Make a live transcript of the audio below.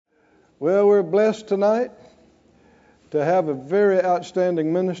Well, we're blessed tonight to have a very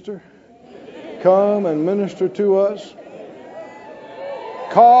outstanding minister come and minister to us.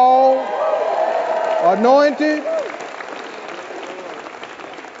 Called, anointed,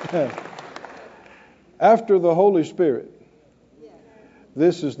 after the Holy Spirit.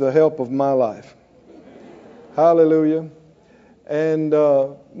 This is the help of my life. Hallelujah. And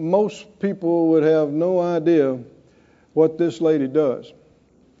most people would have no idea what this lady does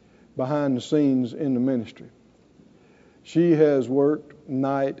behind the scenes in the ministry. She has worked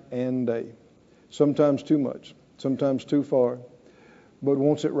night and day, sometimes too much, sometimes too far, but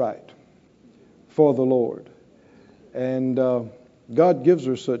wants it right for the Lord. And God gives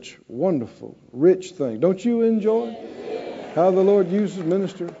her such wonderful, rich things. Don't you enjoy how the Lord uses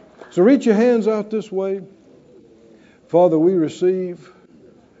ministers? So reach your hands out this way. Father, we receive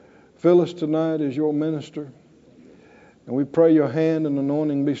Phyllis tonight as your minister. And we pray your hand and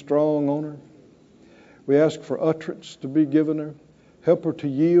anointing be strong on her. We ask for utterance to be given her. Help her to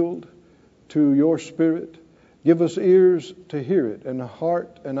yield to your Spirit. Give us ears to hear it and a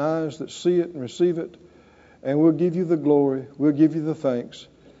heart and eyes that see it and receive it. And we'll give you the glory. We'll give you the thanks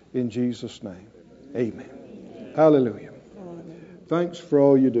in Jesus' name. Amen. Hallelujah. Thanks for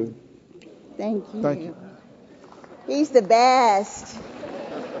all you do. Thank you. Thank you. He's the best.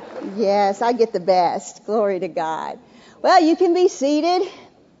 Yes, I get the best. Glory to God. Well, you can be seated.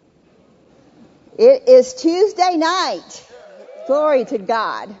 It is Tuesday night. Glory to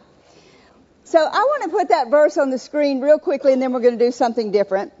God. So I want to put that verse on the screen real quickly, and then we're going to do something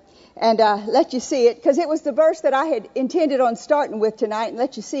different and let you see it, because it was the verse that I had intended on starting with tonight, and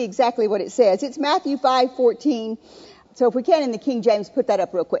let you see exactly what it says. It's Matthew 5:14. So if we can in the King James, put that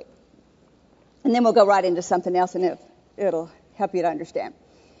up real quick. And then we'll go right into something else, and it'll help you to understand.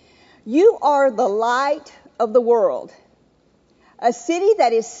 You are the light of the world. A city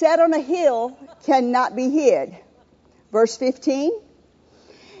that is set on a hill cannot be hid. Verse 15.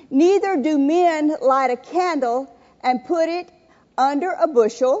 Neither do men light a candle and put it under a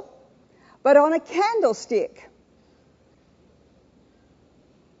bushel, but on a candlestick.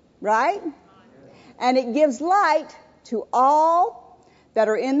 Right? And it gives light to all that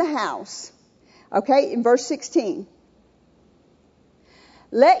are in the house. Okay, in verse 16.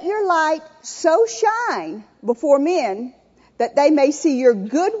 Let your light so shine before men that they may see your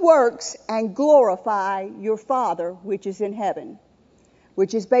good works and glorify your Father which is in heaven.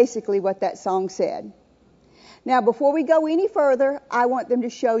 Which is basically what that song said. Now, before we go any further, I want them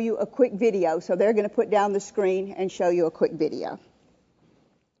to show you a quick video. So they're going to put down the screen and show you a quick video.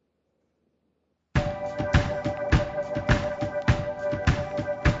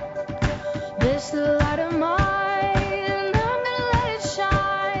 This is the light of mine, I'm gonna let it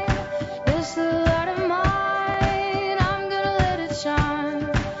shine. This is the light of mine, I'm gonna let it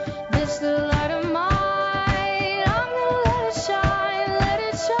shine. This is the light of mine, I'm gonna let it shine. Let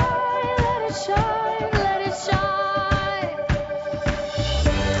it shine, let it shine, let it shine.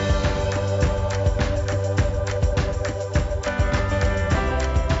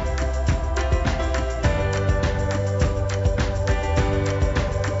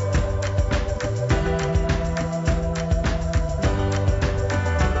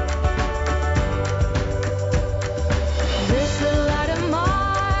 This is the light of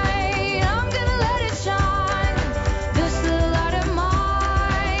mine, I'm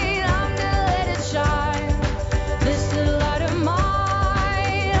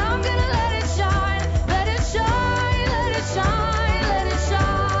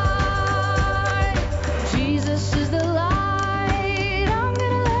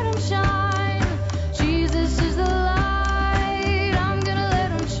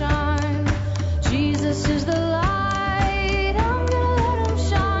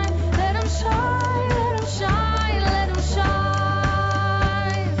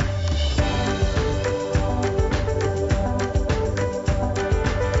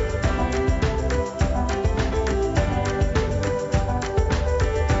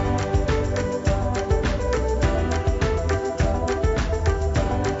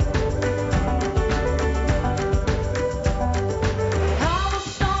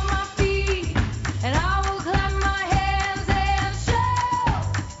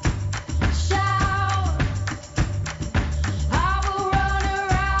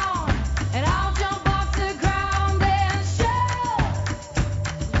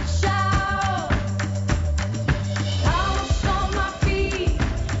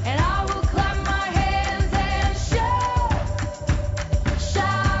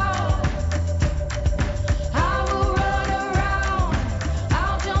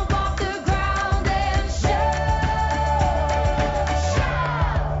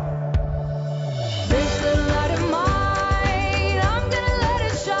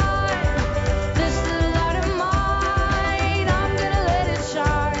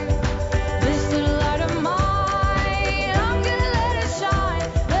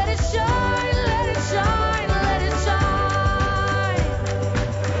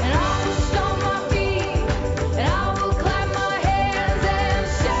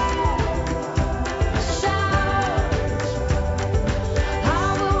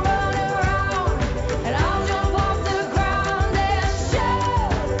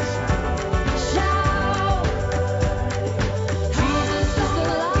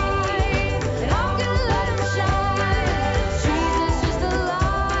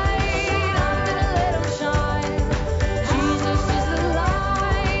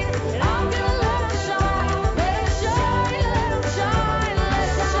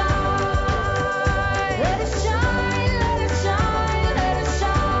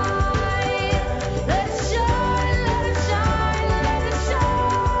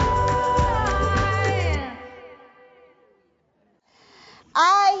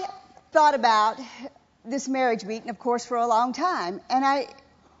thought about this marriage meeting, of course, for a long time. And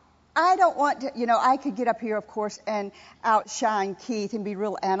I don't want to, I could get up here, of course, and outshine Keith and be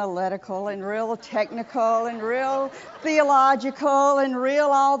real analytical and real technical and real theological and real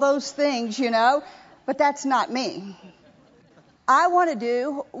all those things, but that's not me. I want to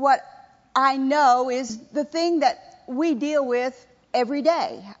do what I know is the thing that we deal with every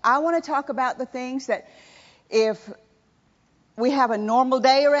day. I want to talk about the things that if we have a normal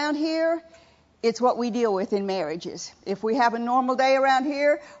day around here, it's what we deal with in marriages. If we have a normal day around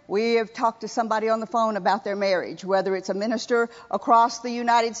here, we have talked to somebody on the phone about their marriage, whether it's a minister across the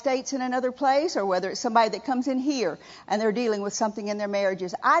United States in another place or whether it's somebody that comes in here and they're dealing with something in their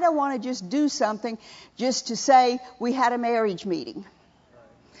marriages. I don't want to just do something just to say we had a marriage meeting.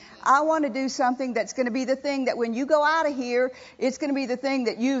 I want to do something that's going to be the thing that when you go out of here, it's going to be the thing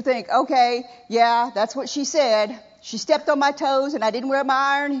that you think, okay, yeah, that's what she said. She stepped on my toes and I didn't wear my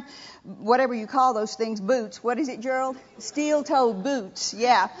iron, whatever you call those things, boots. What is it, Gerald? Steel-toed boots,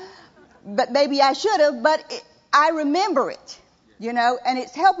 yeah. But maybe I should have, but I remember it, and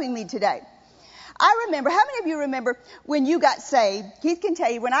it's helping me today. I remember, how many of you remember when you got saved? Keith can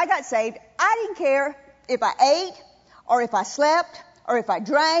tell you, when I got saved, I didn't care if I ate or if I slept or if I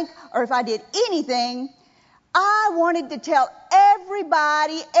drank or if I did anything. I wanted to tell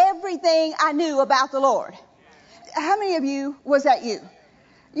everybody everything I knew about the Lord. How many of you, was that you?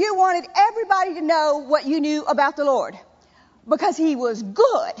 You wanted everybody to know what you knew about the Lord because He was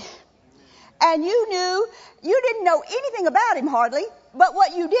good. And you didn't know anything about Him hardly, but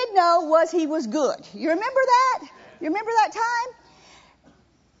what you did know was He was good. You remember that? You remember that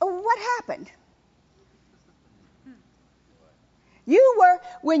time? What happened?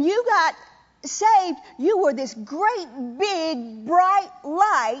 When you got saved, you were this great, big, bright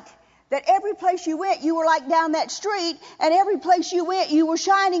light that every place you went, you were like down that street, and every place you went, you were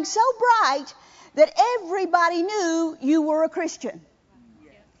shining so bright that everybody knew you were a Christian.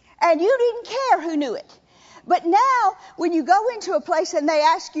 And you didn't care who knew it. But now, when you go into a place and they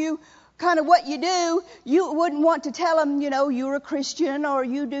ask you kind of what you do, you wouldn't want to tell them, you're a Christian or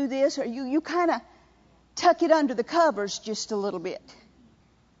you do this, or you kind of tuck it under the covers just a little bit.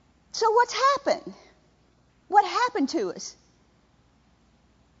 So what's happened? What happened to us?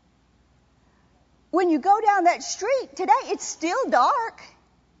 When you go down that street today, it's still dark.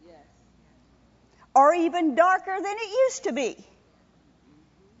 Yes. Or even darker than it used to be.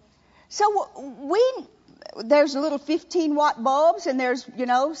 So there's little 15-watt bulbs, and there's,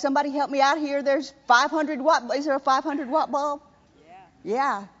 somebody help me out here. There's 500-watt. Is there a 500-watt bulb?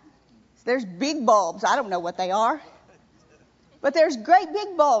 Yeah. There's big bulbs. I don't know what they are. But there's great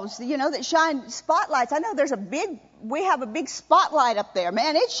big bulbs, that shine spotlights. I know we have a big spotlight up there.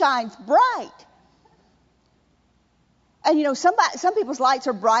 Man, it shines bright. And some people's lights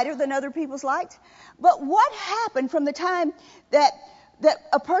are brighter than other people's lights. But what happened from the time that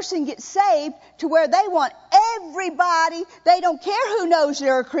a person gets saved to where they want everybody, they don't care who knows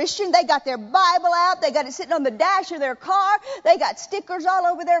they're a Christian, they got their Bible out, they got it sitting on the dash of their car, they got stickers all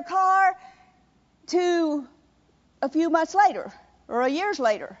over their car, to a few months later or years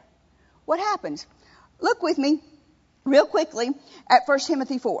later? What happens? Look with me real quickly at 1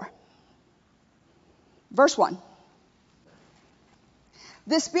 Timothy 4, verse 1.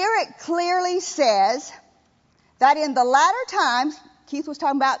 The Spirit clearly says that in the latter times, Keith was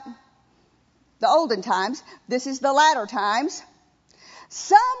talking about the olden times, this is the latter times,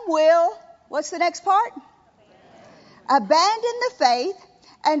 some will, what's the next part? Abandon the faith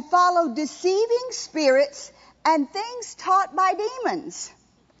and follow deceiving spirits and things taught by demons.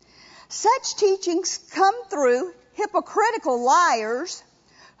 Such teachings come through hypocritical liars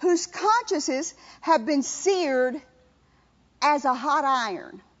whose consciences have been seared as a hot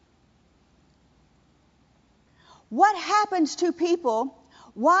iron. What happens to people?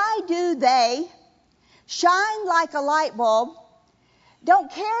 Why do they shine like a light bulb,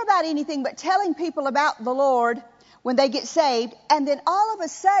 don't care about anything but telling people about the Lord when they get saved, and then all of a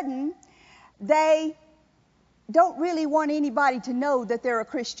sudden they don't really want anybody to know that they're a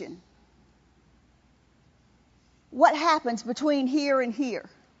Christian? What happens between here and here?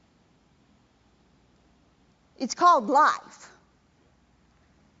 It's called life.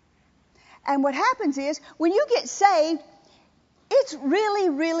 And what happens is, when you get saved, it's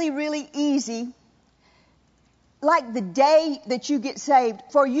really, really, really easy, like the day that you get saved,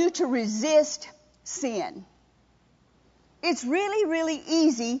 for you to resist sin. It's really, really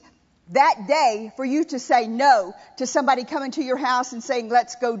easy that day for you to say no to somebody coming to your house and saying,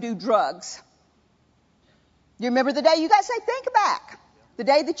 let's go do drugs. You remember the day you got saved? Think back. The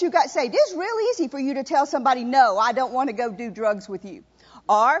day that you got saved. It's real easy for you to tell somebody, no, I don't want to go do drugs with you.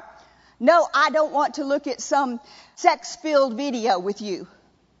 Or No, I don't want to look at some sex-filled video with you.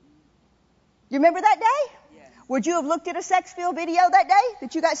 You remember that day? Yes. Would you have looked at a sex-filled video that day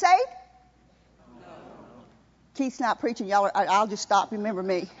that you got saved? No. Keith's not preaching. Y'all I'll just stop. Remember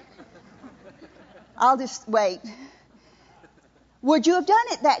me. I'll just wait. Would you have done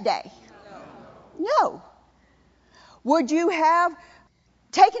it that day? No. Would you have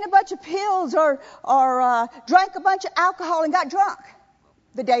taken a bunch of pills or drank a bunch of alcohol and got drunk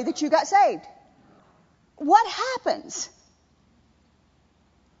the day that you got saved? What happens?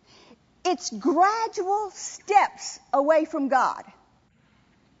 It's gradual steps away from God.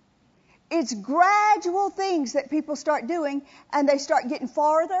 It's gradual things that people start doing, and they start getting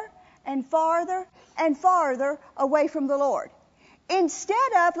farther and farther and farther away from the Lord. Instead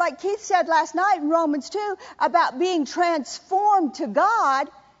of, like Keith said last night in Romans 2, about being transformed to God,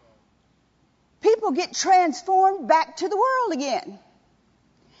 people get transformed back to the world again.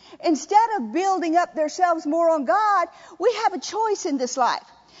 Instead of building up themselves more on God, we have a choice in this life.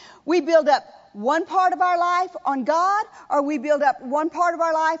 We build up one part of our life on God, or we build up one part of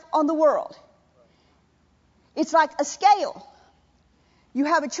our life on the world. It's like a scale. You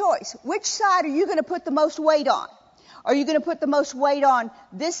have a choice. Which side are you going to put the most weight on? Are you going to put the most weight on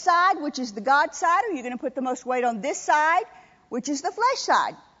this side, which is the God side, or are you going to put the most weight on this side, which is the flesh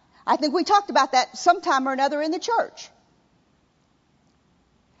side? I think we talked about that sometime or another in the church.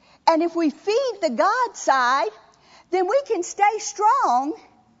 And if we feed the God side, then we can stay strong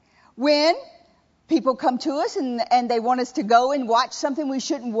when people come to us and they want us to go and watch something we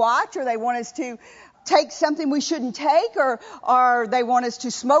shouldn't watch, or they want us to take something we shouldn't take, or they want us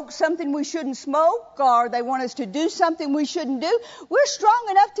to smoke something we shouldn't smoke, or they want us to do something we shouldn't do. We're strong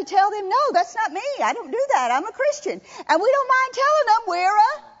enough to tell them, no, that's not me. I don't do that. I'm a Christian. And we don't mind telling them we're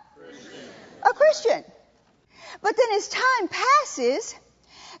a Christian. But then as time passes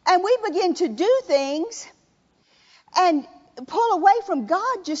and we begin to do things and pull away from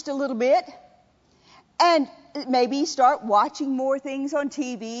God just a little bit, and maybe start watching more things on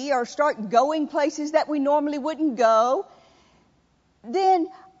TV, or start going places that we normally wouldn't go, then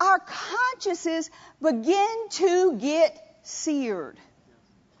our consciences begin to get seared.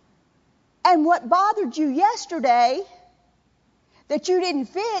 And what bothered you yesterday that you didn't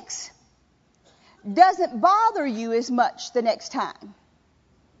fix doesn't bother you as much the next time.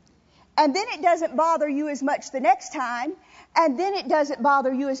 And then it doesn't bother you as much the next time, and then it doesn't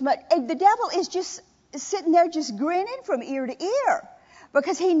bother you as much. And the devil is just sitting there just grinning from ear to ear,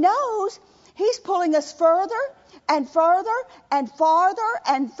 because he knows he's pulling us further and further and farther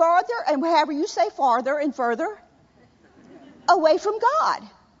and farther, and however you say farther and further, away from God.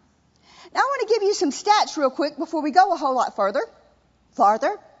 Now I want to give you some stats real quick before we go a whole lot further.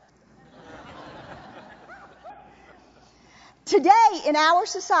 Farther. Today in our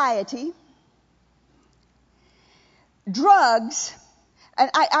society, drugs, and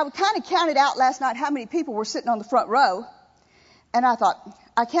I kind of counted out last night how many people were sitting on the front row, and I thought,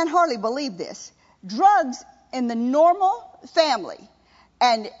 I can't hardly believe this. Drugs in the normal family,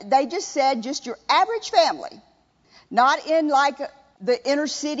 and they just said just your average family, not in like the inner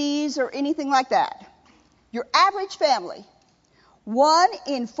cities or anything like that. Your average family, 1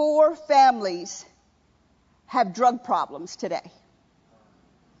 in 4 families have drug problems today.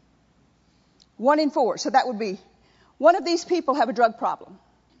 1 in 4. So that would be one of these people have a drug problem.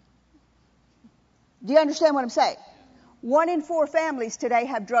 Do you understand what I'm saying? 1 in 4 families today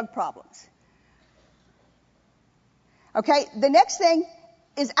have drug problems. Okay, the next thing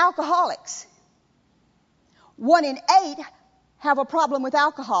is alcoholics. 1 in 8 have a problem with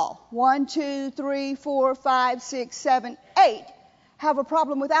alcohol. 1, 2, 3, 4, 5, 6, 7, 8 have a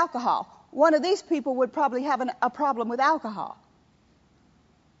problem with alcohol. One of these people would probably have a problem with alcohol.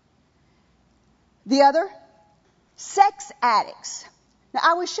 The other, sex addicts. Now,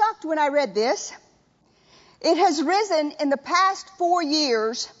 I was shocked when I read this. It has risen in the past 4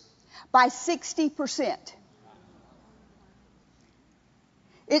 years by 60%.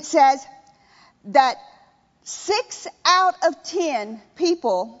 It says that 6 out of 10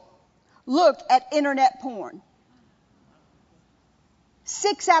 people look at internet porn.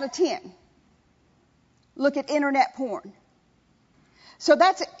 6 out of 10 look at internet porn. So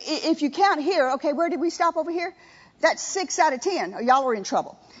that's, if you count here, okay, where did we stop over here? That's 6 out of 10. Oh, y'all are in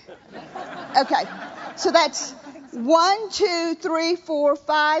trouble. Okay, so that's 1, 2, 3, 4,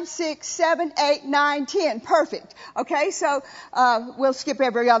 5, 6, 7, 8, 9, 10. Perfect. Okay, so we'll skip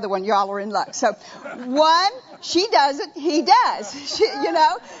every other one. Y'all are in luck. So 1, she doesn't, he does.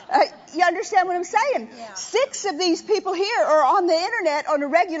 You understand what I'm saying? Yeah. 6 of these people here are on the internet on a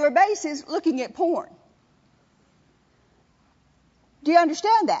regular basis looking at porn. Do you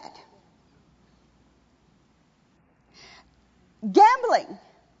understand that? Gambling.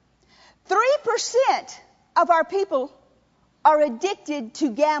 3% of our people are addicted to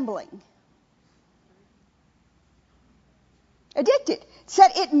gambling. Addicted. Said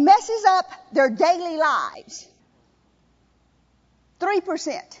it messes up their daily lives.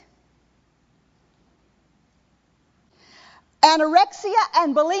 3%. Anorexia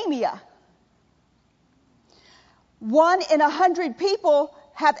and bulimia. 1 in 100 people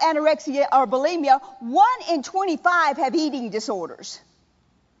have anorexia or bulimia. 1 in 25 have eating disorders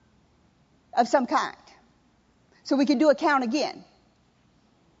of some kind. So we can do a count again.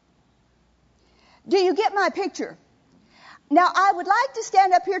 Do you get my picture? Now, I would like to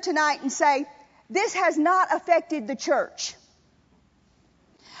stand up here tonight and say, this has not affected the church.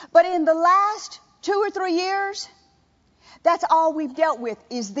 But in the last 2 or 3 years, that's all we've dealt with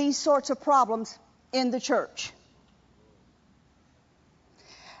is these sorts of problems in the church.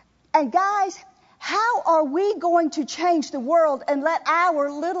 And guys, how are we going to change the world and let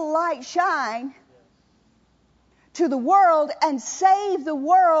our little light shine to the world and save the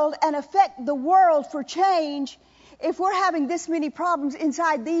world and affect the world for change if we're having this many problems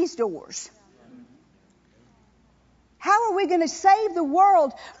inside these doors? How are we going to save the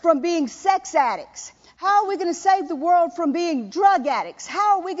world from being sex addicts? How are we going to save the world from being drug addicts?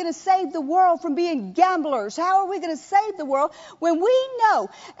 How are we going to save the world from being gamblers? How are we going to save the world when we know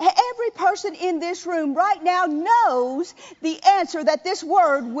every person in this room right now knows the answer that this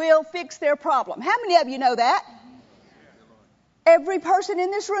word will fix their problem? How many of you know that? Every person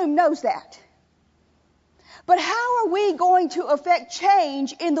in this room knows that. But how are we going to affect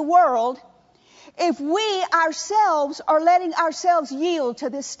change in the world if we ourselves are letting ourselves yield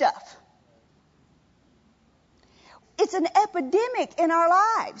to this stuff? It's an epidemic in our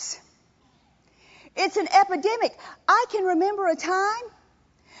lives. It's an epidemic. I can remember a time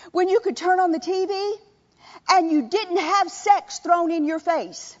when you could turn on the TV and you didn't have sex thrown in your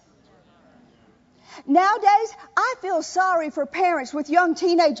face. Nowadays, I feel sorry for parents with young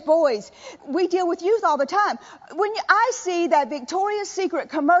teenage boys. We deal with youth all the time. When I see that Victoria's Secret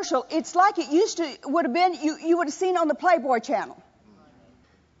commercial, it's like it would have been, you would have seen on the Playboy channel.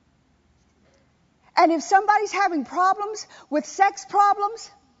 And if somebody's having problems with sex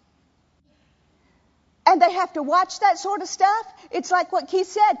problems, and they have to watch that sort of stuff, it's like what Keith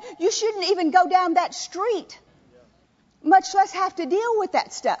said, you shouldn't even go down that street, much less have to deal with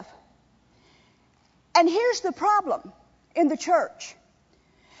that stuff. And here's the problem in the church.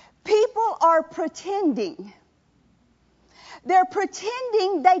 People are pretending. They're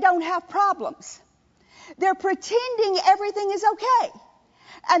pretending they don't have problems. They're pretending everything is okay.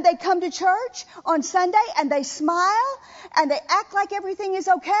 And they come to church on Sunday and they smile and they act like everything is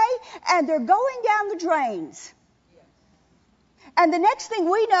okay, and they're going down the drains. And the next thing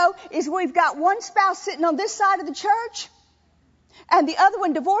we know is we've got one spouse sitting on this side of the church and the other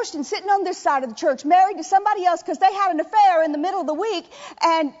one divorced and sitting on this side of the church, married to somebody else because they had an affair in the middle of the week,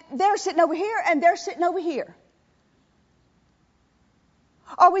 and they're sitting over here and they're sitting over here.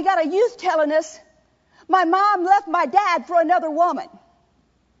 Or we got a youth telling us, my mom left my dad for another woman.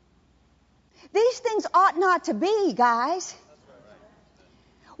 These things ought not to be, guys.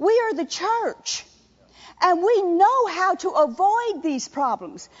 We are the church, and we know how to avoid these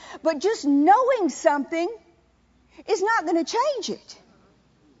problems. But just knowing something is not going to change it.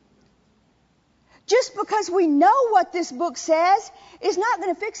 Just because we know what this book says is not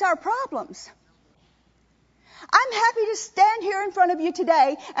going to fix our problems. I'm happy to stand here in front of you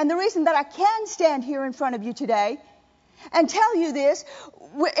today, and the reason that I can stand here in front of you today and tell you this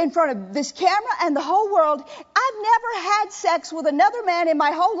in front of this camera and the whole world, I've never had sex with another man in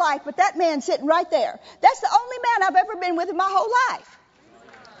my whole life but that man sitting right there. That's the only man I've ever been with in my whole life.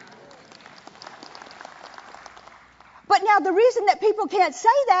 But now the reason that people can't say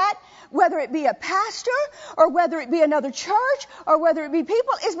that, whether it be a pastor or whether it be another church or whether it be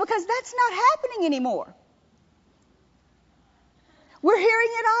people, is because that's not happening anymore. We're hearing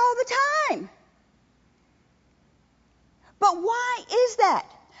it all the time. But why is that?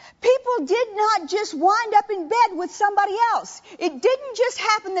 People did not just wind up in bed with somebody else. It didn't just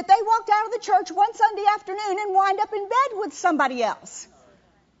happen that they walked out of the church one Sunday afternoon and wind up in bed with somebody else.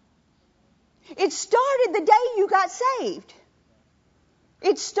 It started the day you got saved.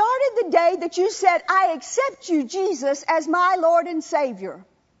 It started the day that you said, I accept you, Jesus, as my Lord and Savior.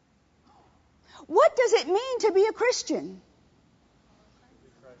 What does it mean to be a Christian?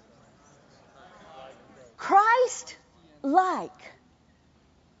 Christ-like.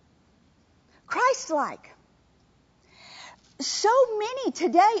 Christ-like. So many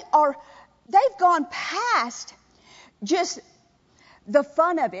today they've gone past just the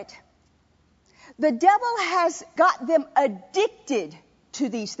fun of it. The devil has got them addicted to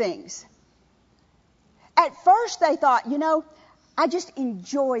these things. At first they thought, I just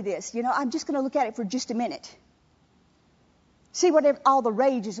enjoy this. I'm just going to look at it for just a minute. See what all the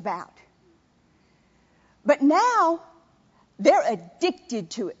rage is about. But now they're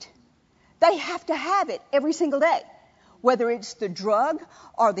addicted to it. They have to have it every single day. Whether it's the drug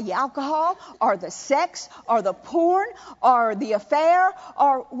or the alcohol or the sex or the porn or the affair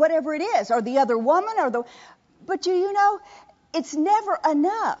or whatever it is, or the other woman but it's never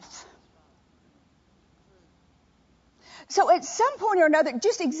enough. So at some point or another,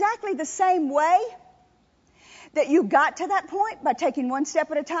 just exactly the same way that you got to that point by taking one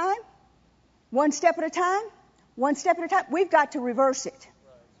step at a time, we've got to reverse it.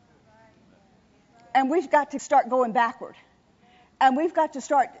 And we've got to start going backward. And we've got to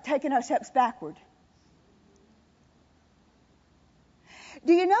start taking our steps backward.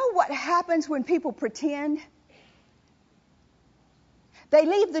 Do you know what happens when people pretend? They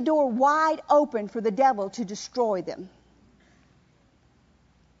leave the door wide open for the devil to destroy them.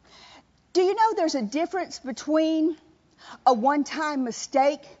 Do you know there's a difference between a one-time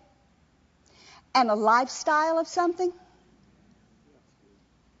mistake and a lifestyle of something?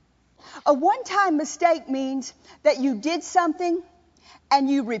 A one-time mistake means that you did something and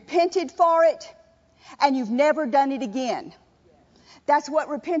you repented for it and you've never done it again. That's what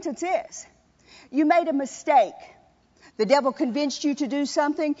repentance is. You made a mistake. The devil convinced you to do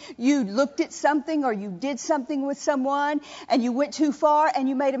something. You looked at something or you did something with someone and you went too far and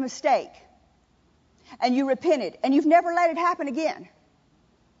you made a mistake. And you repented and you've never let it happen again.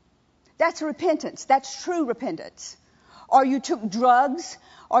 That's repentance. That's true repentance. Or you took drugs,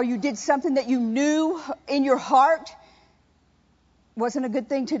 or you did something that you knew in your heart wasn't a good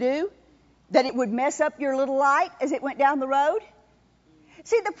thing to do, that it would mess up your little light as it went down the road.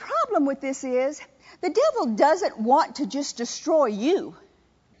 See, the problem with this is the devil doesn't want to just destroy you.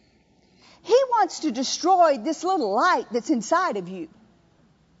 He wants to destroy this little light that's inside of you.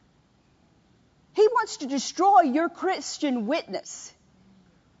 He wants to destroy your Christian witness.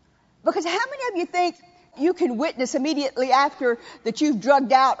 Because how many of you think you can witness immediately after that you've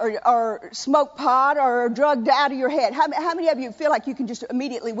drugged out or smoked pot or drugged out of your head? How many of you feel like you can just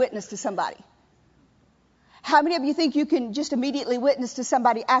immediately witness to somebody? How many of you think you can just immediately witness to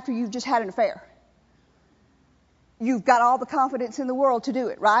somebody after you've just had an affair? You've got all the confidence in the world to do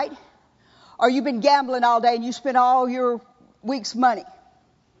it, right? Or you've been gambling all day and you spent all your week's money.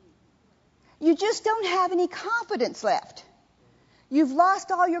 You just don't have any confidence left. You've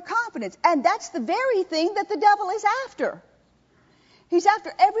lost all your confidence. And that's the very thing that the devil is after. He's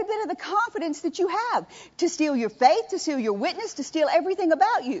after every bit of the confidence that you have. To steal your faith, to steal your witness, to steal everything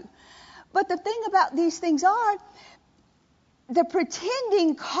about you. But the thing about these things are, the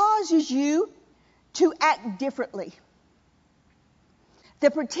pretending causes you to act differently.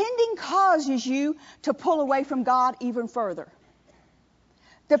 The pretending causes you to pull away from God even further.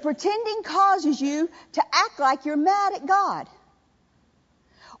 The pretending causes you to act like you're mad at God,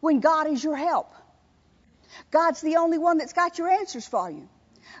 when God is your help. God's the only one that's got your answers for you.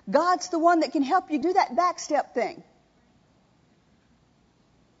 God's the one that can help you do that backstep thing.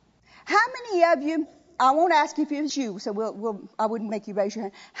 How many of you, I won't ask if it's you, so I wouldn't make you raise your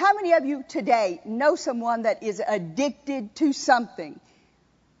hand. How many of you today know someone that is addicted to something?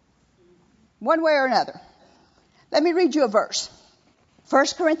 One way or another. Let me read you a verse. 1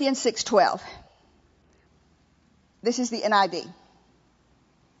 Corinthians 6:12. This is the NIV.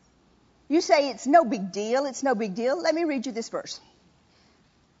 You say it's no big deal, it's no big deal. Let me read you this verse.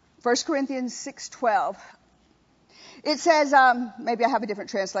 1 Corinthians 6:12. It says, maybe I have a different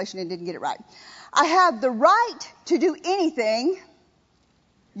translation and didn't get it right. I have the right to do anything,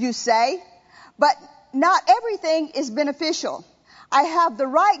 you say, but not everything is beneficial. I have the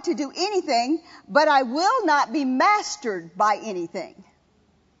right to do anything, but I will not be mastered by anything.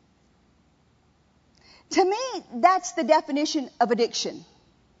 To me, that's the definition of addiction.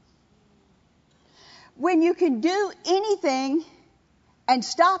 When you can do anything and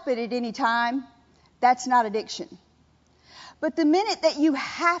stop it at any time, that's not addiction. But the minute that you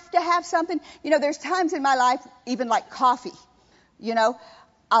have to have something, there's times in my life, even like coffee,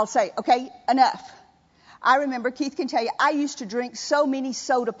 I'll say, okay, enough. I remember, Keith can tell you, I used to drink so many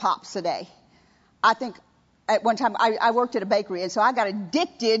soda pops a day. I think at one time I worked at a bakery, and so I got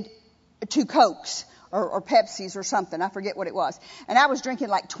addicted to Cokes or Pepsis or something. I forget what it was. And I was drinking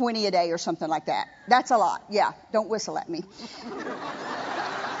like 20 a day or something like that. That's a lot. Yeah, don't whistle at me.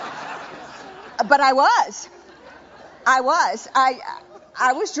 But I was.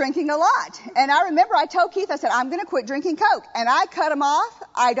 I was drinking a lot. And I remember I told Keith, I said, I'm going to quit drinking Coke. And I cut him off.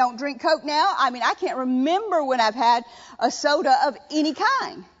 I don't drink Coke now. I mean, I can't remember when I've had a soda of any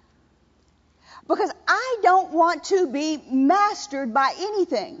kind. Because I don't want to be mastered by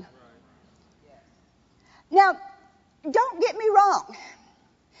anything. Now, don't get me wrong.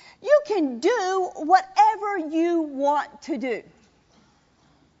 You can do whatever you want to do.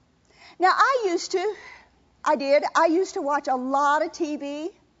 Now, I used to watch a lot of TV.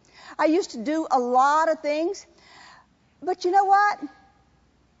 I used to do a lot of things. But you know what?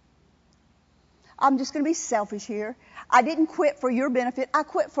 I'm just going to be selfish here. I didn't quit for your benefit. I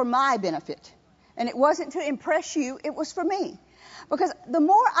quit for my benefit. And it wasn't to impress you. It was for me. Because the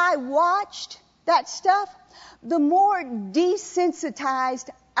more I watched that stuff, the more desensitized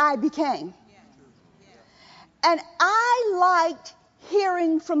I became. And I liked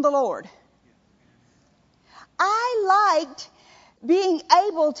hearing from the Lord. I liked being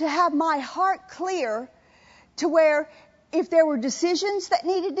able to have my heart clear to where if there were decisions that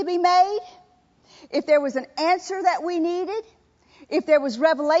needed to be made, if there was an answer that we needed, if there was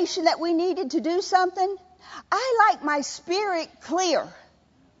revelation that we needed to do something, I like my spirit clear.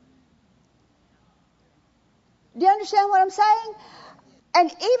 Do you understand what I'm saying? And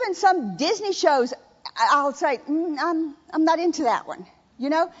even some Disney shows, I'll say, I'm not into that one. You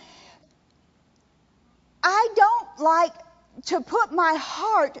know? I don't like to put my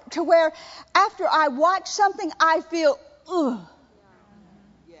heart to where after I watch something, I feel, ugh.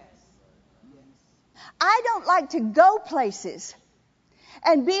 I don't like to go places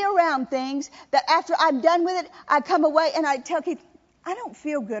and be around things that after I'm done with it, I come away and I tell Keith, I don't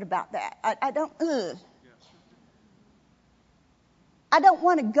feel good about that. I don't, ugh. I don't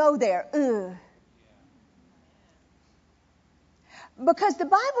want to go there. Ugh. Because the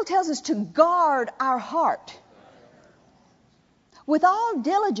Bible tells us to guard our heart with all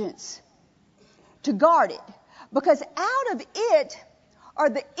diligence, to guard it. Because out of it are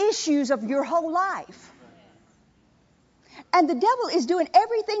the issues of your whole life. And the devil is doing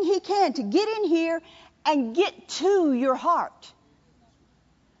everything he can to get in here and get to your heart.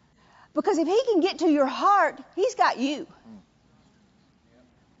 Because if he can get to your heart, he's got you.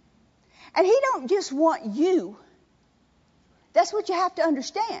 And he don't just want you. That's what you have to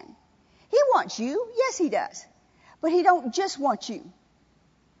understand. He wants you. Yes, he does. But he don't just want you.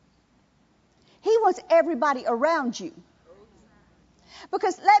 He wants everybody around you.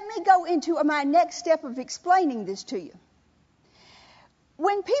 Because let me go into my next step of explaining this to you.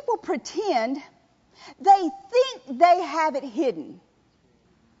 When people pretend, they think they have it hidden.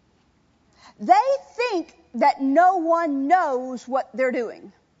 They think that no one knows what they're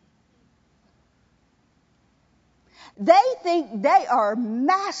doing. They think they are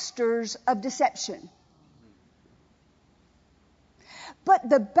masters of deception. But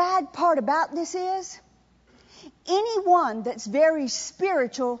the bad part about this is, anyone that's very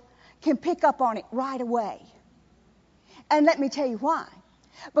spiritual can pick up on it right away. And let me tell you why.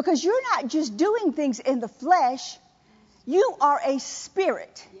 Because you're not just doing things in the flesh, you are a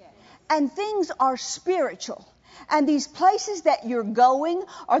spirit. And things are spiritual. And these places that you're going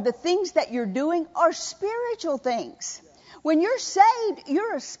or the things that you're doing are spiritual things. When you're saved,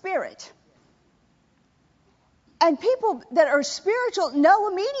 you're a spirit. And people that are spiritual know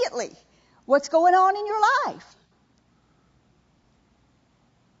immediately what's going on in your life.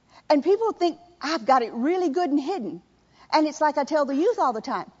 And people think, I've got it really good and hidden. And it's like I tell the youth all the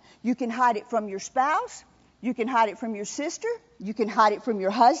time. You can hide it from your spouse. You can hide it from your sister. You can hide it from your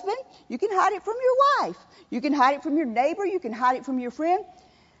husband. You can hide it from your wife. You can hide it from your neighbor. You can hide it from your friend.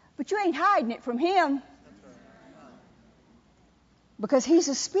 But you ain't hiding it from him. Because he's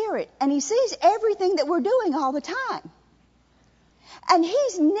a spirit. And he sees everything that we're doing all the time. And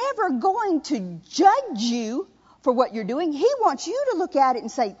he's never going to judge you for what you're doing. He wants you to look at it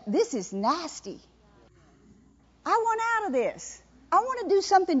and say, this is nasty. I want out of this. I want to do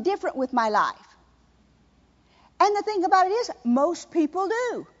something different with my life. And the thing about it is, most people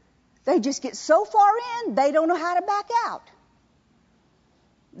do. They just get so far in, they don't know how to back out.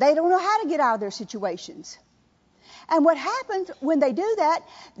 They don't know how to get out of their situations. And what happens when they do that,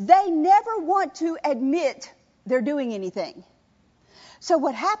 they never want to admit they're doing anything. So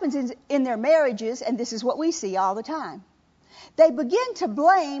what happens is in their marriages, and this is what we see all the time, they begin to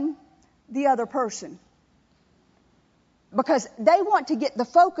blame the other person. Because they want to get the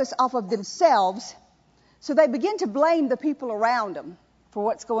focus off of themselves, so they begin to blame the people around them for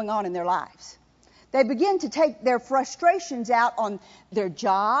what's going on in their lives. They begin to take their frustrations out on their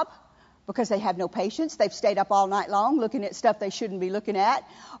job because they have no patience. They've stayed up all night long looking at stuff they shouldn't be looking at,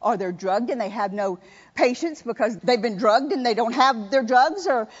 or they're drugged and they have no patience because they've been drugged and they don't have their drugs,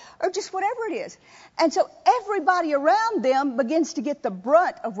 or just whatever it is. And so everybody around them begins to get the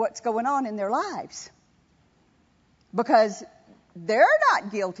brunt of what's going on in their lives, because they're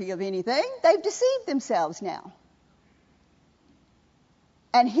not guilty of anything. They've deceived themselves now.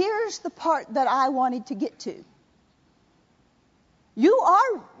 And here's the part that I wanted to get to. You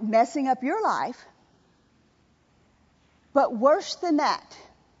are messing up your life, but worse than that,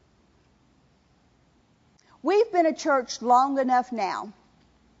 we've been a church long enough now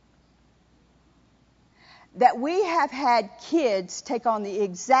that we have had kids take on the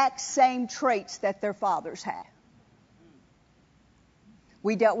exact same traits that their fathers had.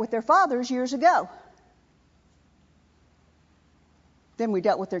 We dealt with their fathers years ago. Then we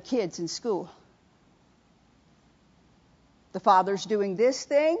dealt with their kids in school. The father's doing this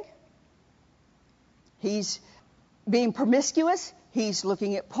thing. He's being promiscuous. He's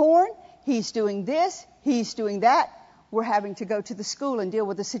looking at porn. He's doing this. He's doing that. We're having to go to the school and deal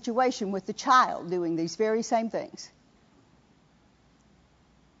with the situation with the child doing these very same things.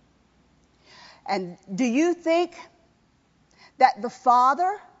 And do you think that the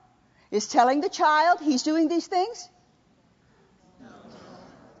father is telling the child he's doing these things?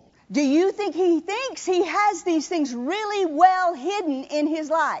 Do you think he thinks he has these things really well hidden in his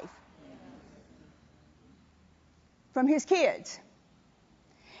life from his kids?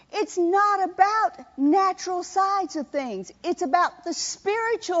 It's not about natural sides of things. It's about the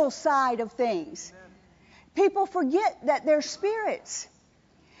spiritual side of things. People forget that they're spirits.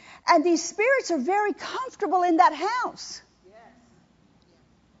 And these spirits are very comfortable in that house.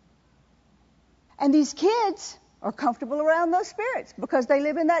 And these kids are comfortable around those spirits because they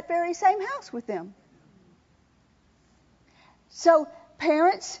live in that very same house with them. So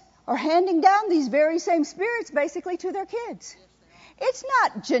parents are handing down these very same spirits basically to their kids. It's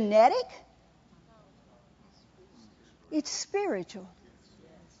not genetic. It's spiritual.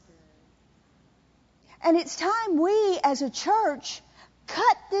 And it's time we as a church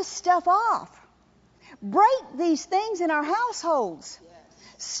cut this stuff off. Break these things in our households.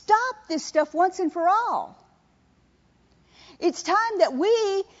 Stop this stuff once and for all. It's time that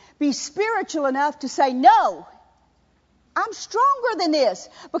we be spiritual enough to say, no, I'm stronger than this,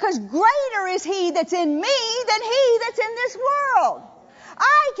 because greater is He that's in me than he that's in this world.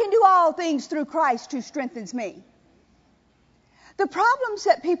 I can do all things through Christ who strengthens me. The problems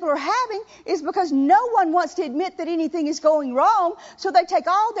that people are having is because no one wants to admit that anything is going wrong, so they take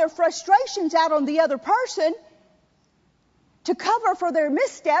all their frustrations out on the other person to cover for their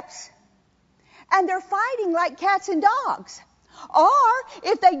missteps, and they're fighting like cats and dogs. Or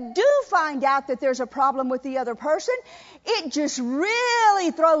if they do find out that there's a problem with the other person, it just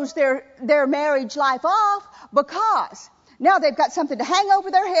really throws their marriage life off, because now they've got something to hang over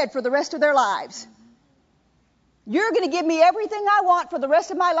their head for the rest of their lives. You're going to give me everything I want for the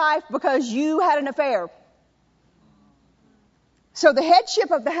rest of my life because you had an affair. So the headship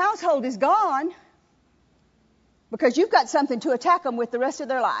of the household is gone because you've got something to attack them with the rest of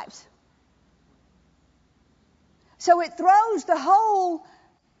their lives. So it throws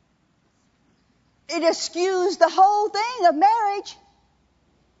it eschews the whole thing of marriage,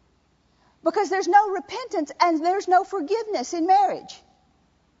 because there's no repentance and there's no forgiveness in marriage.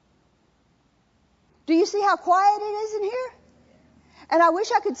 Do you see how quiet it is in here? And I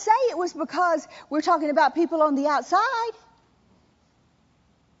wish I could say it was because we're talking about people on the outside.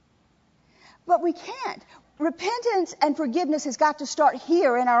 But we can't. Repentance and forgiveness has got to start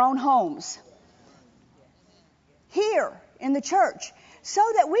here in our own homes. Here in the church, so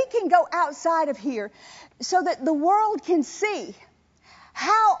that we can go outside of here, so that the world can see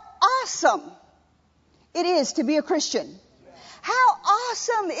how awesome it is to be a Christian. How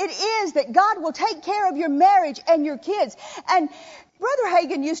awesome it is that God will take care of your marriage and your kids. And Brother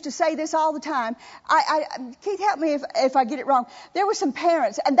Hagin used to say this all the time. Keith, help me if I get it wrong. There were some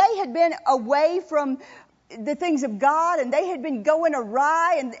parents, and they had been away from the things of God, and they had been going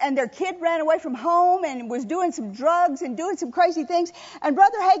awry, and their kid ran away from home and was doing some drugs and doing some crazy things. And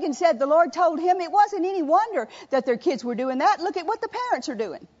Brother Hagin said the Lord told him it wasn't any wonder that their kids were doing that. Look at what the parents are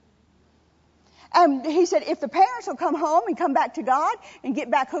doing. And he said if the parents will come home and come back to God and get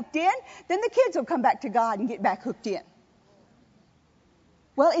back hooked in, then the kids will come back to God and get back hooked in.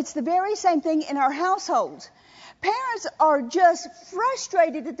 Well, it's the very same thing in our households. Parents are just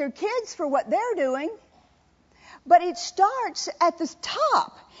frustrated at their kids for what they're doing. But it starts at the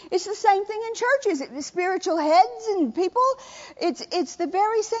top. It's the same thing in churches. Spiritual heads and people, it's the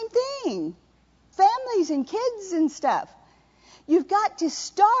very same thing. Families and kids and stuff. You've got to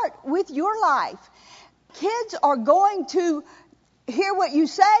start with your life. Kids are going to hear what you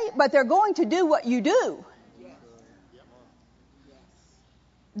say, but they're going to do what you do.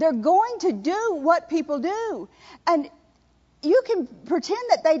 They're going to do what people do. And you can pretend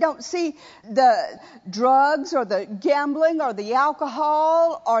that they don't see the drugs or the gambling or the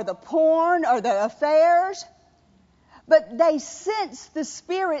alcohol or the porn or the affairs, but they sense the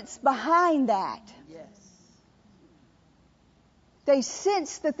spirits behind that. Yes. They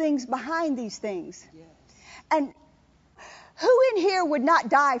sense the things behind these things. Yes. And who in here would not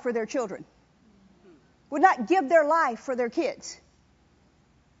die for their children? Would not give their life for their kids?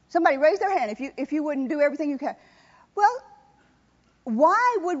 Somebody raise their hand if you wouldn't do everything you can. Well,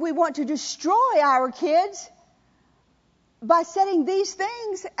 why would we want to destroy our kids by setting these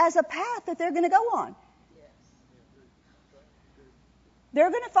things as a path that they're going to go on? They're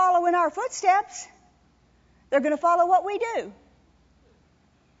going to follow in our footsteps. They're going to follow what we do.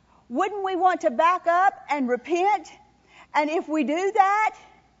 Wouldn't we want to back up and repent? And if we do that,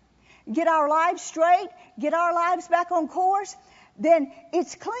 get our lives straight, get our lives back on course, then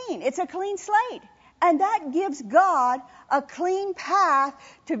it's clean. It's a clean slate. And that gives God a clean path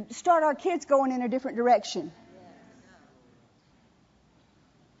to start our kids going in a different direction.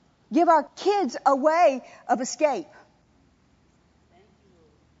 Give our kids a way of escape.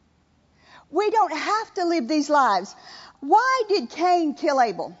 We don't have to live these lives. Why did Cain kill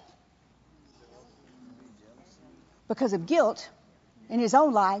Abel? Because of guilt in his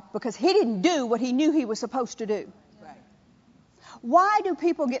own life, because he didn't do what he knew he was supposed to do. Right. Why do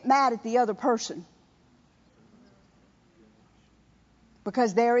people get mad at the other person?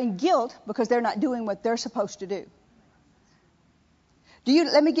 Because they're in guilt, because they're not doing what they're supposed to do.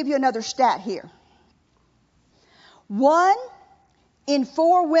 Let me give you another stat here. 1 in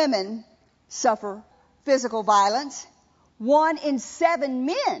 4 women suffer physical violence. 1 in 7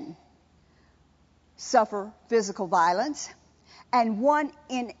 men suffer physical violence. And 1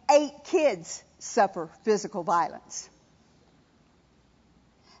 in 8 kids suffer physical violence.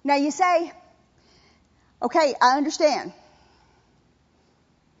 Now you say, okay, I understand.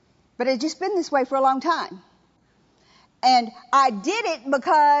 But it's just been this way for a long time. And I did it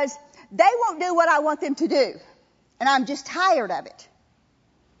because they won't do what I want them to do. And I'm just tired of it.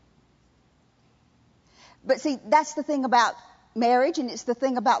 But see, that's the thing about marriage, and it's the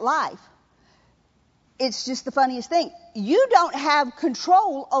thing about life. It's just the funniest thing. You don't have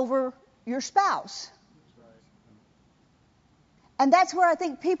control over your spouse. And that's where I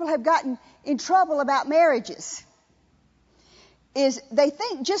think people have gotten in trouble about marriages. Is they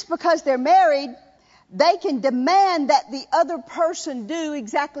think just because they're married, they can demand that the other person do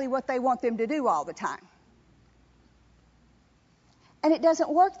exactly what they want them to do all the time. And it doesn't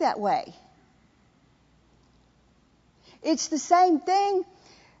work that way. It's the same thing.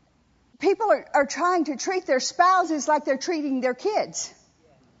 People are trying to treat their spouses like they're treating their kids.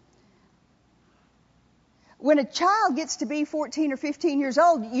 When a child gets to be 14 or 15 years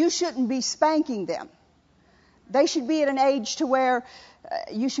old, you shouldn't be spanking them. They should be at an age to where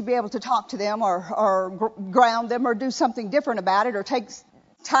you should be able to talk to them or ground them or do something different about it or take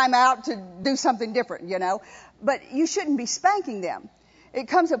time out to do something different, you know. But you shouldn't be spanking them. It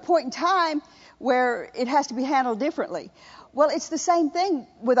comes a point in time where it has to be handled differently. Well, it's the same thing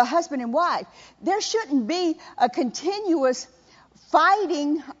with a husband and wife. There shouldn't be a continuous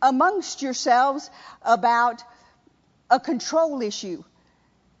fighting amongst yourselves about a control issue.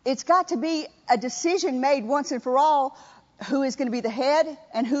 It's got to be a decision made once and for all who is going to be the head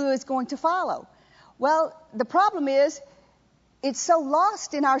and who is going to follow. Well, the problem is it's so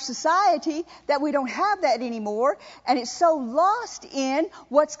lost in our society that we don't have that anymore, and it's so lost in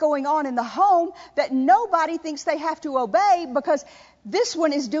what's going on in the home that nobody thinks they have to obey because this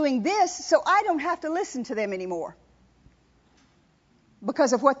one is doing this, so I don't have to listen to them anymore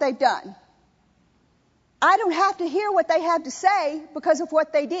because of what they've done. I don't have to hear what they have to say because of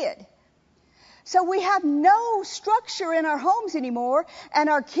what they did. So we have no structure in our homes anymore, and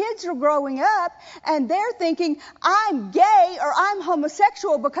our kids are growing up, and they're thinking, I'm gay or I'm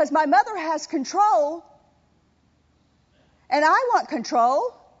homosexual because my mother has control, and I want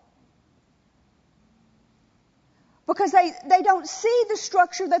control. Because they don't see the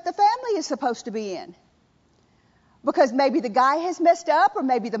structure that the family is supposed to be in. Because maybe the guy has messed up, or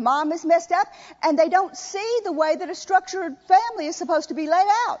maybe the mom has messed up, and they don't see the way that a structured family is supposed to be laid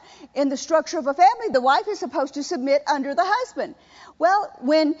out. In the structure of a family, the wife is supposed to submit under the husband. Well,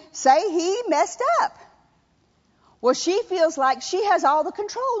 when, say, he messed up, well, she feels like she has all the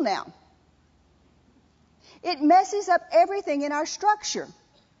control now. It messes up everything in our structure.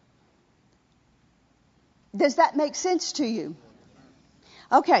 Does that make sense to you?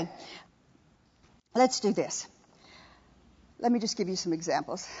 Okay, let's do this. Let me just give you some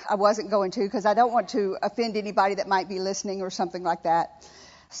examples. I wasn't going to because I don't want to offend anybody that might be listening or something like that.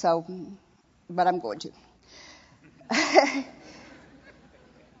 So, but I'm going to.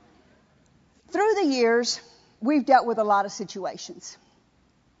 Through the years, we've dealt with a lot of situations.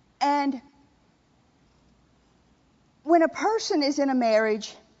 And when a person is in a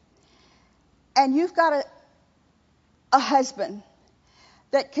marriage and you've got a husband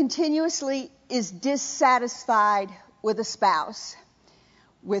that continuously is dissatisfied with a spouse,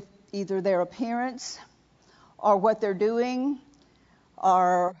 with either their appearance or what they're doing,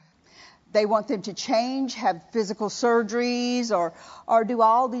 or they want them to change, have physical surgeries, or do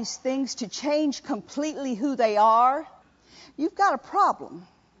all these things to change completely who they are, you've got a problem.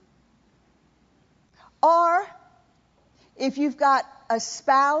 Or if you've got a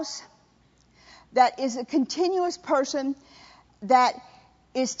spouse that is a continuous person that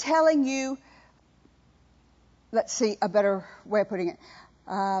is telling you, let's see, a better way of putting it.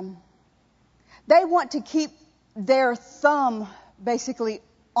 They want to keep their thumb basically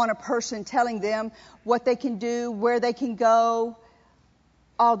on a person, telling them what they can do, where they can go,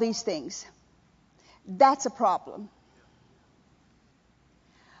 all these things. That's a problem.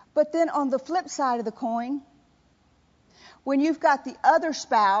 But then on the flip side of the coin, when you've got the other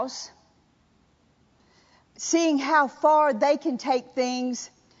spouse seeing how far they can take things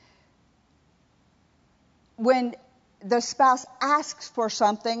when the spouse asks for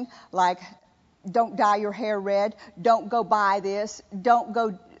something like, don't dye your hair red, don't go buy this, don't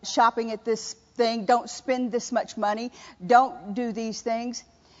go shopping at this thing, don't spend this much money, don't do these things.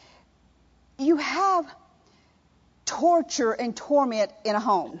 You have torture and torment in a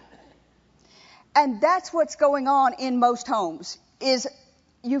home. And that's what's going on in most homes, is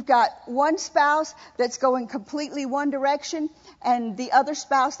you've got one spouse that's going completely one direction and the other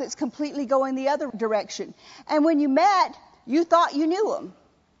spouse that's completely going the other direction. And when you met, you thought you knew them.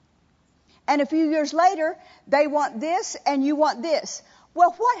 And a few years later, they want this and you want this.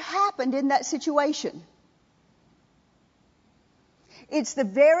 Well, what happened in that situation? It's the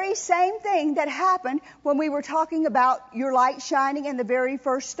very same thing that happened when we were talking about your light shining in the very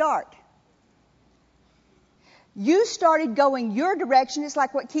first start. You started going your direction. It's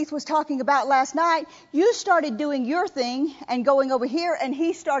like what Keith was talking about last night. You started doing your thing and going over here, and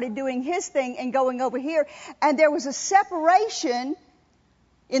he started doing his thing and going over here. And there was a separation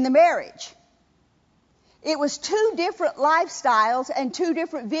in the marriage. It was two different lifestyles and two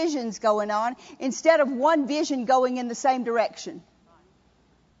different visions going on instead of one vision going in the same direction.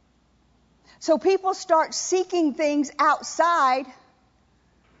 So people start seeking things outside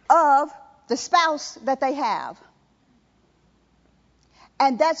of the spouse that they have.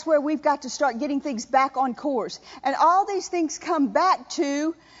 And that's where we've got to start getting things back on course. And all these things come back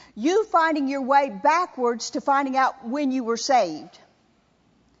to you finding your way backwards to finding out when you were saved.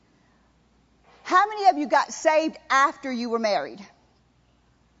 How many of you got saved after you were married?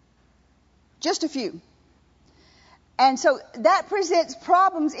 Just a few. And so that presents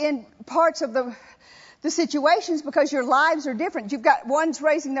problems in parts of the situations because your lives are different. You've got one's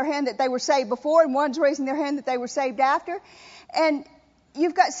raising their hand that they were saved before and one's raising their hand that they were saved after. And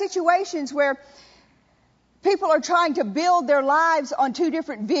you've got situations where people are trying to build their lives on two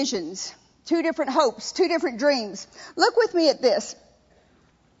different visions, two different hopes, two different dreams. Look with me at this.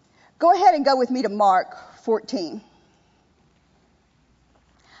 Go ahead and go with me to Mark 14.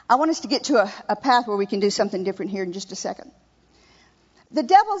 I want us to get to a path where we can do something different here in just a second. The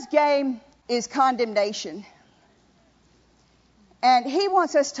devil's game is condemnation. And he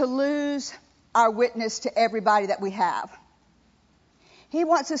wants us to lose our witness to everybody that we have. He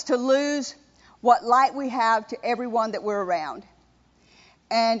wants us to lose what light we have to everyone that we're around.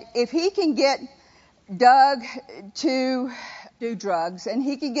 And if he can get Doug to do drugs, and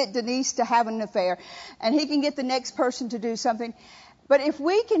he can get Denise to have an affair, and he can get the next person to do something, but if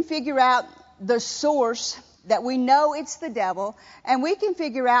we can figure out the source, that we know it's the devil, and we can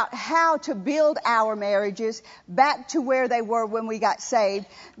figure out how to build our marriages back to where they were when we got saved,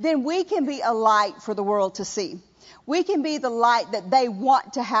 then we can be a light for the world to see. We can be the light that they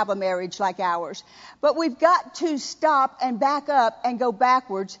want to have a marriage like ours. But we've got to stop and back up and go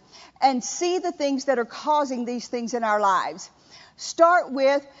backwards and see the things that are causing these things in our lives. Start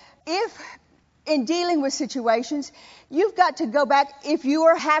with, if in dealing with situations, you've got to go back. If you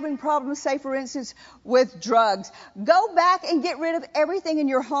are having problems, say for instance, with drugs, go back and get rid of everything in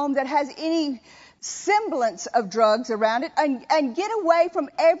your home that has any semblance of drugs around it, and get away from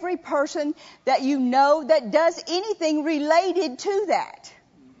every person that you know that does anything related to that.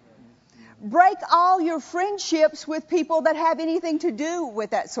 Break all your friendships with people that have anything to do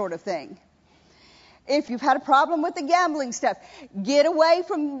with that sort of thing. If you've had a problem with the gambling stuff, get away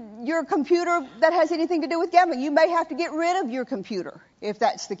from your computer that has anything to do with gambling. You may have to get rid of your computer if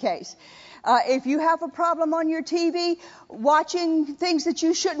that's the case. If you have a problem on your TV watching things that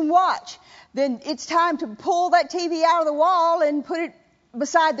you shouldn't watch, then it's time to pull that TV out of the wall and put it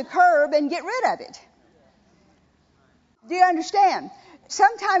beside the curb and get rid of it. Do you understand?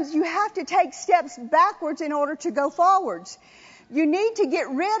 Sometimes you have to take steps backwards in order to go forwards. You need to get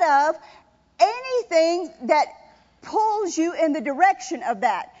rid of anything that pulls you in the direction of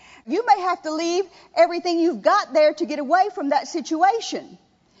that. You may have to leave everything you've got there to get away from that situation.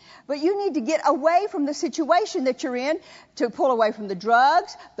 But you need to get away from the situation that you're in, to pull away from the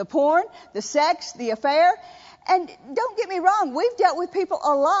drugs, the porn, the sex, the affair. And don't get me wrong, we've dealt with people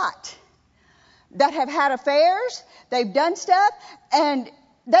a lot that have had affairs, they've done stuff, and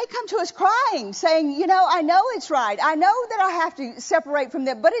they come to us crying, saying, you know, I know it's right. I know that I have to separate from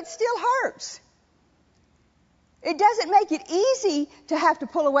them, but it still hurts. It doesn't make it easy to have to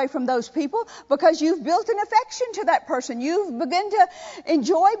pull away from those people because you've built an affection to that person. You've begun to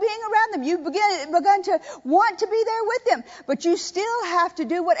enjoy being around them. You've begun to want to be there with them. But you still have to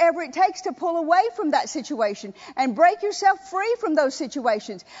do whatever it takes to pull away from that situation and break yourself free from those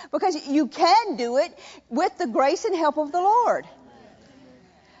situations, because you can do it with the grace and help of the Lord.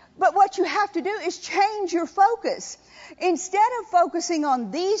 But what you have to do is change your focus. Instead of focusing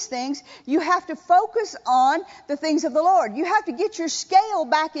on these things, you have to focus on the things of the Lord. You have to get your scale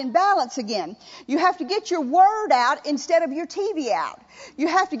back in balance again. You have to get your word out instead of your TV out. You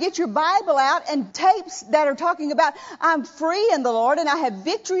have to get your Bible out and tapes that are talking about, I'm free in the Lord and I have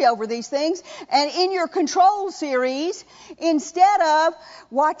victory over these things. And in your control series, instead of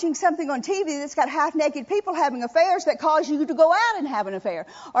watching something on TV that's got half-naked people having affairs that cause you to go out and have an affair,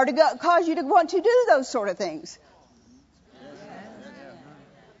 or to cause you to want to do those sort of things.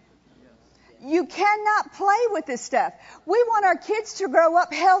 You cannot play with this stuff. We want our kids to grow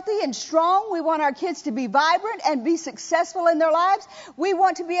up healthy and strong. We want our kids to be vibrant and be successful in their lives. We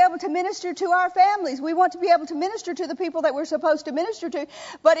want to be able to minister to our families. We want to be able to minister to the people that we're supposed to minister to.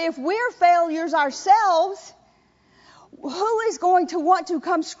 But if we're failures ourselves, who is going to want to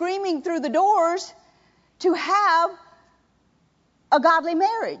come screaming through the doors to have a godly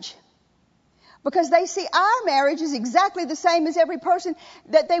marriage? Because they see our marriage is exactly the same as every person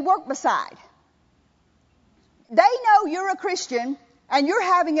that they work beside. They know you're a Christian and you're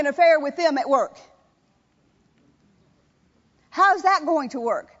having an affair with them at work. How's that going to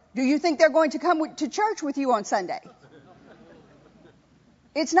work? Do you think they're going to come to church with you on Sunday?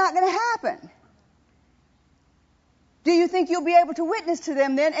 It's not going to happen. Do you think you'll be able to witness to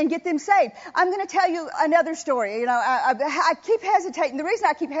them then and get them saved? I'm going to tell you another story. You know, I keep hesitating. The reason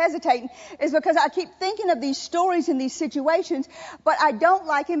I keep hesitating is because I keep thinking of these stories and these situations, but I don't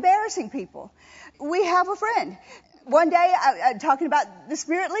like embarrassing people. We have a friend. One day, talking about the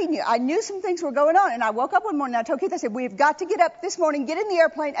Spirit leading you, I knew some things were going on, and I woke up one morning and I told Keith, I said, we've got to get up this morning, get in the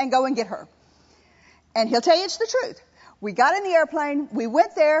airplane, and go and get her. And he'll tell you it's the truth. We got in the airplane, we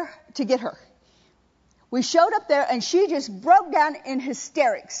went there to get her. We showed up there and she just broke down in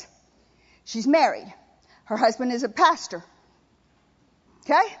hysterics. She's married. Her husband is a pastor.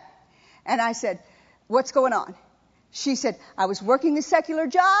 Okay? And I said, what's going on? She said, I was working a secular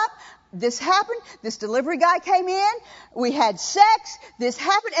job. This happened. This delivery guy came in. We had sex. This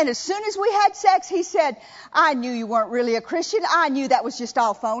happened. And as soon as we had sex, he said, I knew you weren't really a Christian. I knew that was just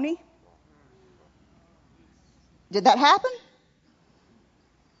all phony. Did that happen?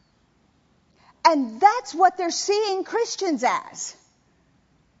 And that's what they're seeing Christians as.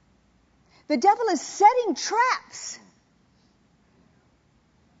 The devil is setting traps.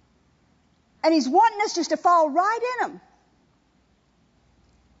 And he's wanting us just to fall right in them.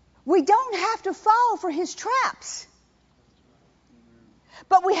 We don't have to fall for his traps.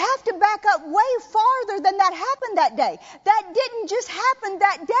 But we have to back up way farther than that happened that day. That didn't just happen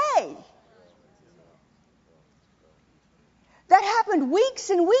that day. That happened weeks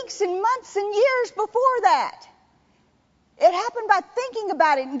and weeks and months and years before that. It happened by thinking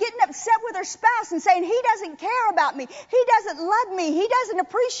about it and getting upset with her spouse and saying, he doesn't care about me. He doesn't love me. He doesn't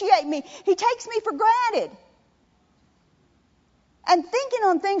appreciate me. He takes me for granted. And thinking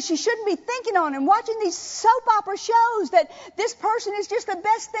on things she shouldn't be thinking on, and watching these soap opera shows that this person is just the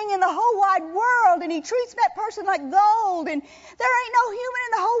best thing in the whole wide world and he treats that person like gold, and there ain't no human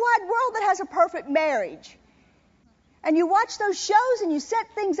in the whole wide world that has a perfect marriage. And you watch those shows and you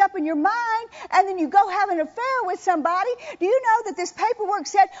set things up in your mind, and then you go have an affair with somebody. Do you know that this paperwork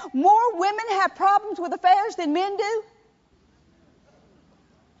said more women have problems with affairs than men do?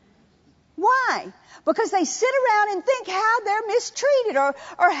 Why? Because they sit around and think how they're mistreated or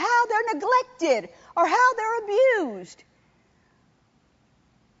how they're neglected or how they're abused.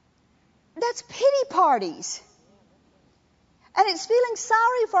 That's pity parties. And it's feeling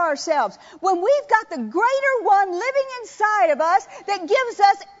sorry for ourselves when we've got the greater one living inside of us that gives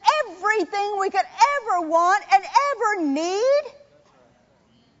us everything we could ever want and ever need.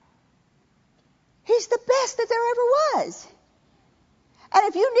 He's the best that there ever was. And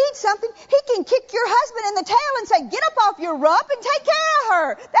if you need something, he can kick your husband in the tail and say, get up off your rump and take care of her.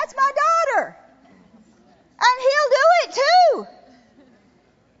 That's my daughter. And he'll do it too.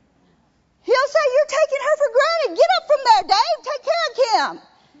 He'll say, you're taking her for granted. Get up from there, Dave. Take care of Kim.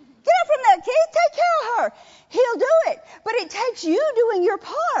 Get up from there, Keith. Take care of her. He'll do it. But it takes you doing your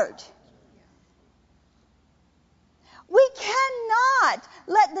part. We cannot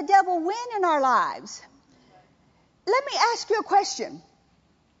let the devil win in our lives. Let me ask you a question.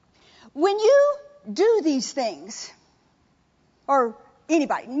 When you do these things, or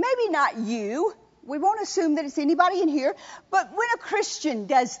anybody, maybe not you, we won't assume that it's anybody in here, but when a Christian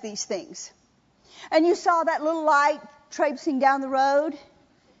does these things, and you saw that little light traipsing down the road,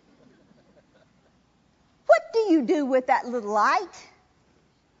 what do you do with that little light?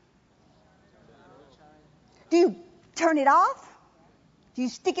 Do you turn it off? Do you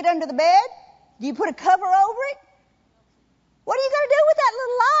stick it under the bed? Do you put a cover over it? What are you going to do with that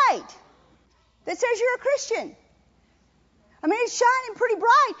little light that says you're a Christian? I mean, it's shining pretty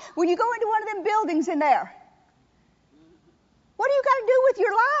bright when you go into one of them buildings in there. What do you got to do with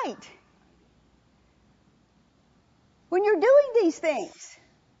your light when you're doing these things?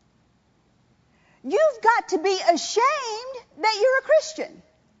 You've got to be ashamed that you're a Christian.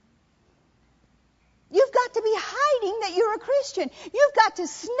 You've got to be hiding that you're a Christian. You've got to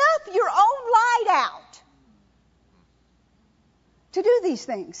snuff your own light out to do these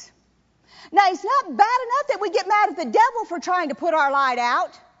things. Now, it's not bad enough that we get mad at the devil for trying to put our light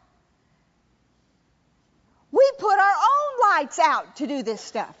out. We put our own lights out to do this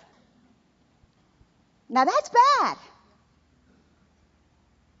stuff. Now, that's bad.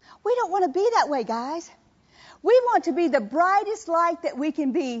 We don't want to be that way, guys. We want to be the brightest light that we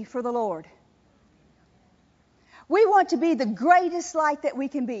can be for the Lord. We want to be the greatest light that we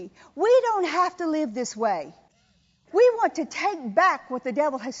can be. We don't have to live this way. We want to take back what the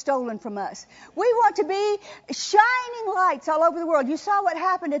devil has stolen from us. We want to be shining lights all over the world. You saw what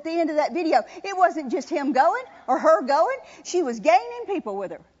happened at the end of that video. It wasn't just him going or her going. She was gaining people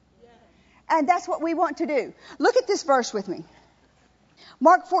with her. And that's what we want to do. Look at this verse with me.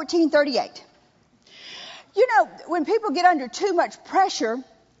 Mark 14:38. You know, when people get under too much pressure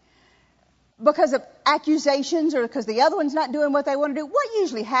because of accusations or because the other one's not doing what they want to do, what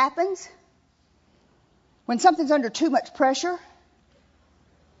usually happens? When something's under too much pressure,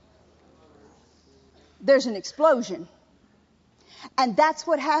 there's an explosion. And that's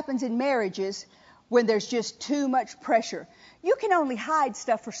what happens in marriages when there's just too much pressure. You can only hide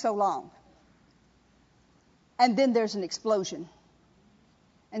stuff for so long. And then there's an explosion.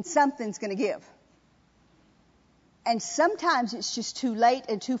 And something's going to give. And sometimes it's just too late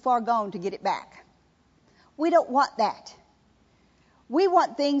and too far gone to get it back. We don't want that. We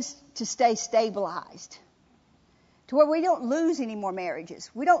want things to stay stabilized. To where we don't lose any more marriages.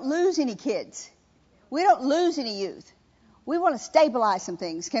 We don't lose any kids. We don't lose any youth. We want to stabilize some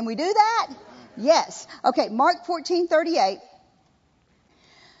things. Can we do that? Yes. Okay, Mark 14:38.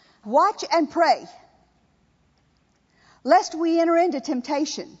 Watch and pray, lest we enter into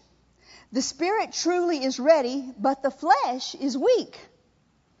temptation. The spirit truly is ready, but the flesh is weak.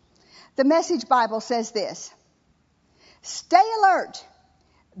 The Message Bible says this: stay alert,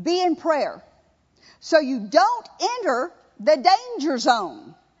 be in prayer, so you don't enter the danger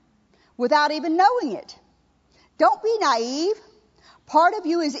zone without even knowing it. Don't be naive. Part of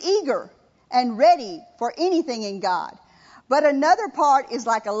you is eager and ready for anything in God, but another part is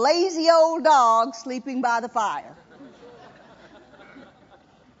like a lazy old dog sleeping by the fire.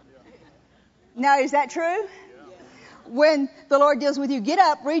 Now, is that true? When the Lord deals with you, get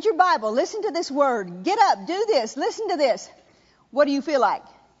up, read your Bible, listen to this word, get up, do this, listen to this. What do you feel like?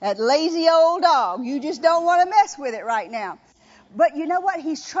 That lazy old dog. You just don't want to mess with it right now. But you know what?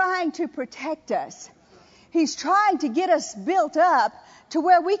 He's trying to protect us. He's trying to get us built up to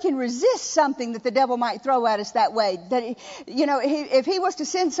where we can resist something that the devil might throw at us that way. That, you know, if he was to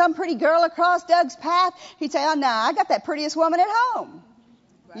send some pretty girl across Doug's path, he'd say, oh, no, I got that prettiest woman at home.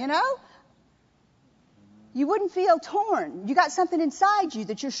 You know? You wouldn't feel torn. You got something inside you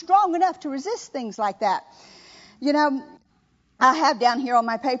that you're strong enough to resist things like that. You know, I have down here on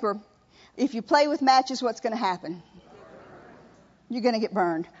my paper, if you play with matches, what's going to happen? You're going to get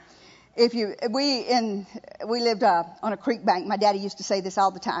burned. We lived on a creek bank. My daddy used to say this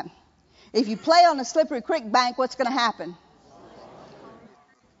all the time. If you play on a slippery creek bank, what's going to happen?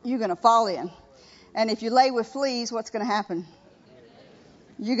 You're going to fall in. And if you lay with fleas, what's going to happen?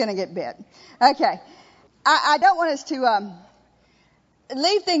 You're going to get bit. Okay. I don't want us to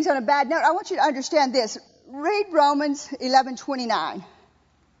leave things on a bad note. I want you to understand this. Read Romans 11:29.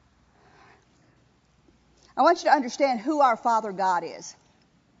 I want you to understand who our Father God is.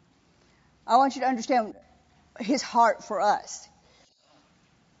 I want you to understand His heart for us.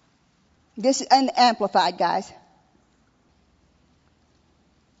 This is amplified, guys.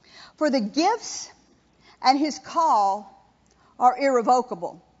 For the gifts and His call are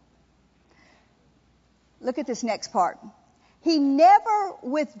irrevocable. Look at this next part. He never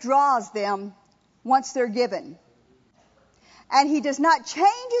withdraws them once they're given. And He does not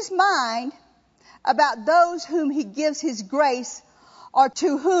change His mind about those whom He gives His grace or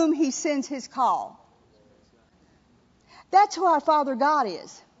to whom He sends His call. That's who our Father God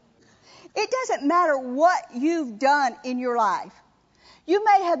is. It doesn't matter what you've done in your life. You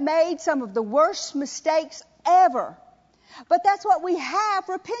may have made some of the worst mistakes ever. But that's what we have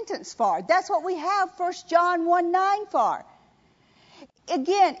repentance for. That's what we have 1 John 1:9 for.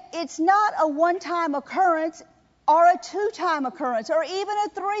 Again, it's not a one-time occurrence or a two-time occurrence or even a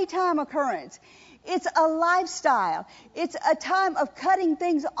three-time occurrence. It's a lifestyle. It's a time of cutting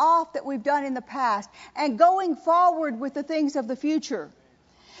things off that we've done in the past and going forward with the things of the future.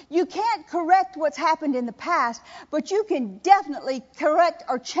 You can't correct what's happened in the past, but you can definitely correct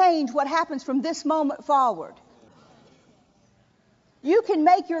or change what happens from this moment forward. You can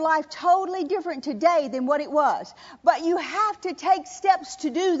make your life totally different today than what it was. But you have to take steps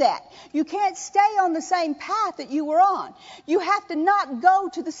to do that. You can't stay on the same path that you were on. You have to not go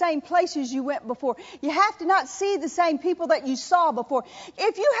to the same places you went before. You have to not see the same people that you saw before.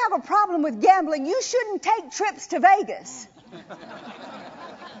 If you have a problem with gambling, you shouldn't take trips to Vegas.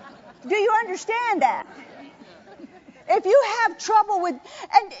 Do you understand that? If you have trouble with,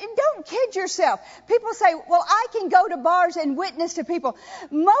 and don't kid yourself. People say, well, I can go to bars and witness to people.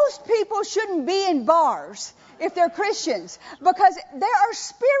 Most people shouldn't be in bars if they're Christians, because there are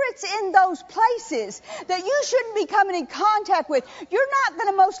spirits in those places that you shouldn't be coming in contact with. You're not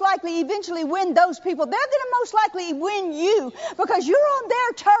going to most likely eventually win those people. They're going to most likely win you because you're on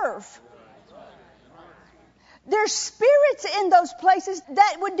their turf. There's spirits in those places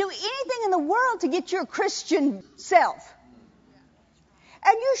that would do anything in the world to get your Christian self.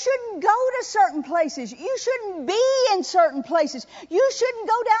 And you shouldn't go to certain places. You shouldn't be in certain places. You shouldn't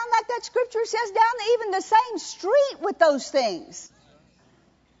go down, like that scripture says, down even the same street with those things.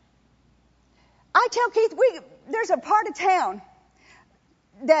 I tell Keith, there's a part of town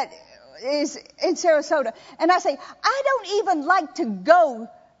that is in Sarasota, and I say, I don't even like to go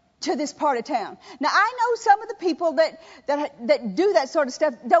to this part of town. Now, I know some of the people that do that sort of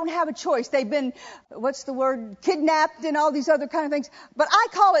stuff don't have a choice. They've been, kidnapped and all these other kind of things. But I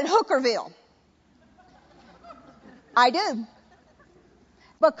call it Hookerville. I do.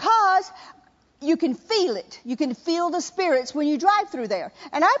 Because you can feel it. You can feel the spirits when you drive through there.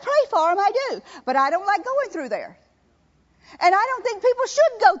 And I pray for them, I do. But I don't like going through there. And I don't think people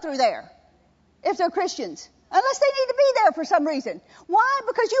should go through there if they're Christians. Unless they need to be there for some reason. Why?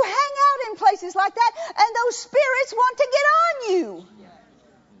 Because you hang out in places like that, and those spirits want to get on you.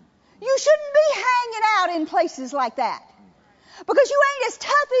 You shouldn't be hanging out in places like that. Because you ain't as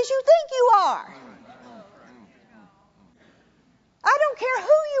tough as you think you are. I don't care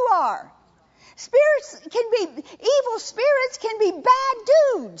who you are. Evil spirits can be bad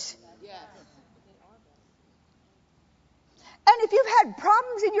dudes. And if you've had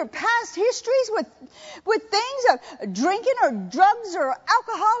problems in your past histories with things of drinking or drugs or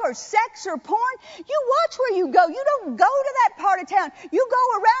alcohol or sex or porn, you watch where you go. You don't go to that part of town. You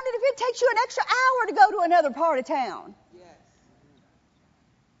go around it if it takes you an extra hour to go to another part of town. Yes.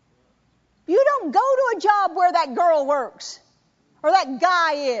 You don't go to a job where that girl works or that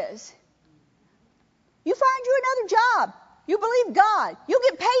guy is. You find you another job. You believe God. You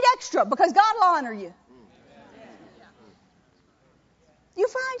get paid extra because God will honor you. You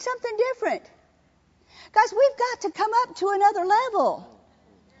find something different. Guys, we've got to come up to another level.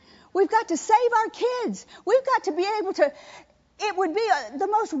 We've got to save our kids. We've got to be able to, it would be the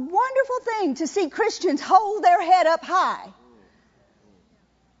most wonderful thing to see Christians hold their head up high.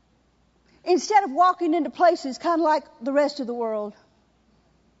 Instead of walking into places kind of like the rest of the world.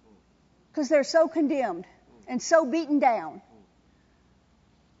 Because they're so condemned and so beaten down.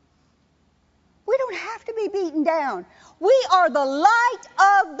 We don't have to be beaten down. We are the light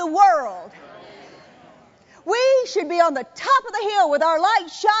of the world. We should be on the top of the hill with our light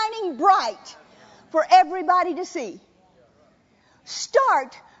shining bright for everybody to see.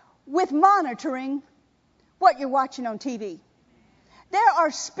 Start with monitoring what you're watching on TV. There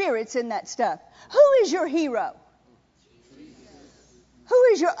are spirits in that stuff. Who is your hero? Who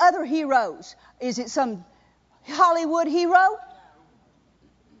is your other heroes? Is it some Hollywood hero?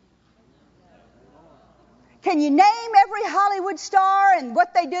 Can you name every Hollywood star and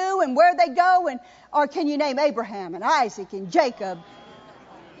what they do and where they go? Or can you name Abraham and Isaac and Jacob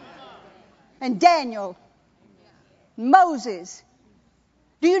and Daniel, Moses?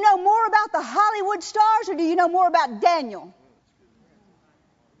 Do you know more about the Hollywood stars or do you know more about Daniel?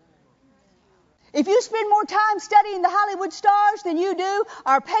 If you spend more time studying the Hollywood stars than you do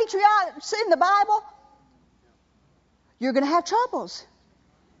our patriots in the Bible, you're going to have troubles.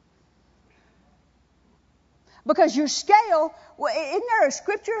 Because your scale, isn't there a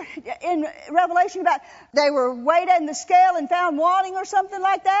scripture in Revelation about they were weighed in the scale and found wanting or something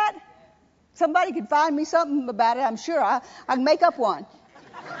like that? Somebody could find me something about it, I'm sure. I can make up one.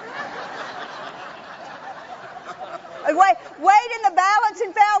 Weighed in the balance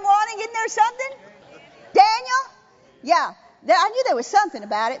and found wanting, isn't there something? Daniel? Yeah, I knew there was something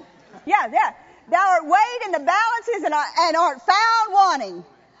about it. Yeah. Thou art weighed in the balances and art found wanting.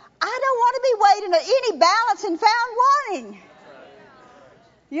 I don't want to be weighed in any balance and found wanting.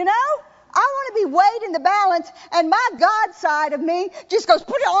 You know? I want to be weighed in the balance and my God side of me just goes,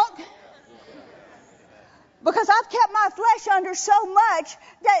 put-onk. Because I've kept my flesh under so much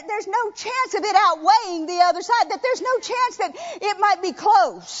that there's no chance of it outweighing the other side, that there's no chance that it might be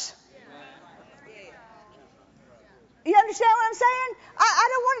close. You understand what I'm saying? I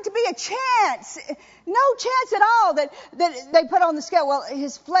don't want it to be a chance. No chance at all that they put on the scale. Well,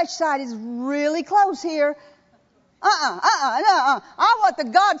 his flesh side is really close here. No. I want the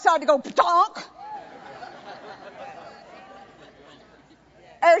God side to go donk.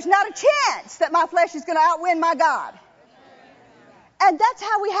 There's not a chance that my flesh is going to outwin my God. And that's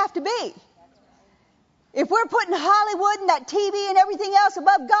how we have to be. If we're putting Hollywood and that TV and everything else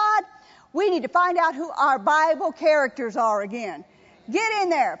above God, we need to find out who our Bible characters are again. Get in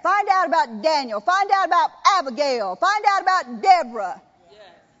there. Find out about Daniel. Find out about Abigail. Find out about Deborah.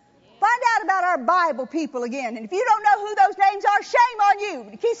 Find out about our Bible people again. And if you don't know who those names are, shame on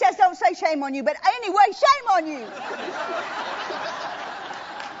you. The key says don't say shame on you, but anyway, shame on you.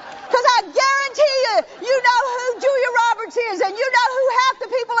 Because I guarantee you know who Julia Roberts is, and you know who half the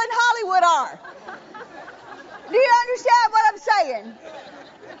people in Hollywood are. Do you understand what I'm saying?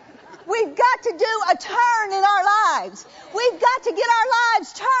 We've got to do a turn in our lives. We've got to get our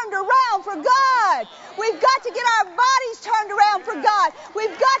lives turned around for God. We've got to get our bodies turned around for God.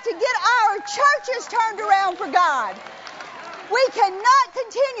 We've got to get our churches turned around for God. We cannot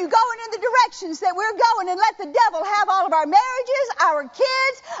continue going in the directions that we're going and let the devil have all of our marriages, our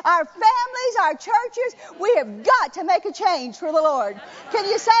kids, our families, our churches. We have got to make a change for the Lord. Can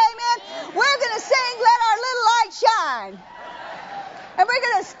you say amen? We're going to sing, Let Our Little Light Shine. And we're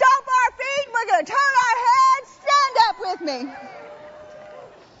going to stomp our feet, and we're going to turn our heads. Stand up with me.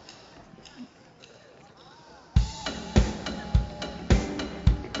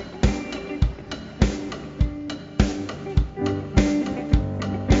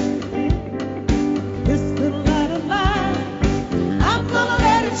 This little light of mine, I'm going to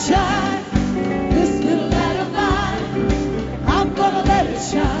let it shine. This little light of mine, I'm going to let it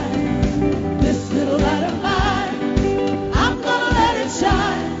shine. This little light of mine.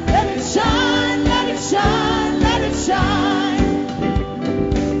 Shine, let it shine, let it shine, let it shine.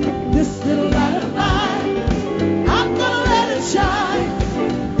 This little light of mine, I'm gonna let it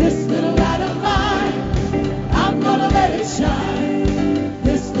shine. This little light of mine, I'm gonna let it shine.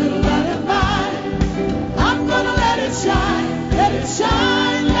 This little light of mine, I'm gonna let it shine. Let it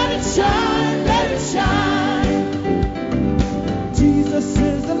shine, let it shine, let it shine. Jesus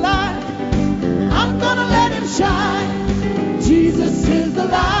is the light, I'm gonna let him shine. Jesus is the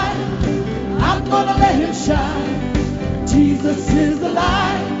light, I'm gonna let him shine. Jesus is the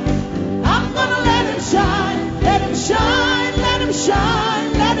light, I'm gonna let him shine. Let him shine, let him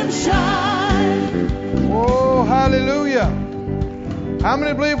shine, let him shine. Oh, hallelujah. How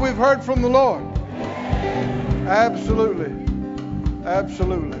many believe we've heard from the Lord? Absolutely.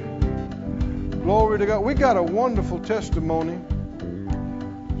 Absolutely. Glory to God. We got a wonderful testimony.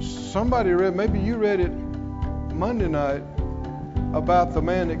 Somebody read, maybe you read it Monday night, about the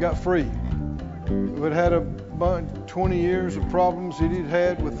man that got free. Who had had 20 years of problems that he'd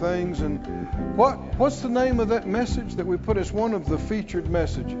had with things. And what's the name of that message that we put as one of the featured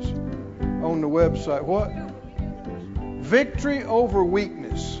messages on the website? What? Victory over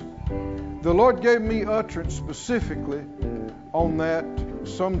weakness. The Lord gave me utterance specifically on that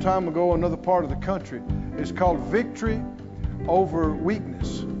some time ago in another part of the country. It's called victory over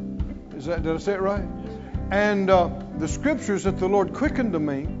weakness. Did I say it right? And the scriptures that the Lord quickened to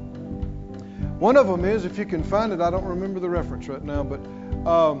me, one of them is, if you can find it, I don't remember the reference right now, but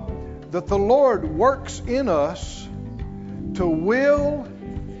that the Lord works in us to will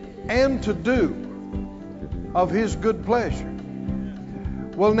and to do of His good pleasure.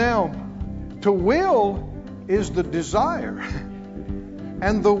 Well, now, to will is the desire,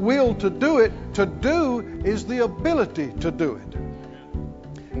 and the will to do it, to do is the ability to do it.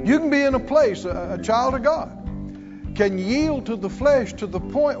 You can be in a place, a child of God can yield to the flesh to the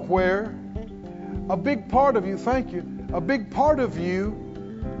point where a big part of you, a big part of you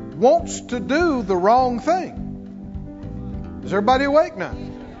wants to do the wrong thing. Is everybody awake now?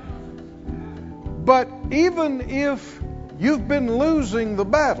 But even if you've been losing the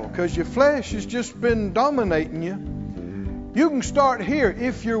battle because your flesh has just been dominating you, you can start here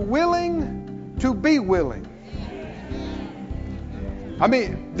if you're willing to be willing. I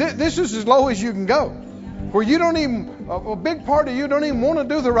mean, this is as low as you can go, where you don't even, a big part of you don't even want to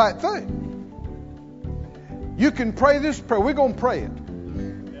do the right thing. You can pray this prayer. We're going to pray it.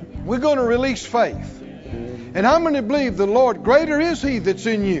 We're going to release faith. And how many believe the Lord, greater is He that's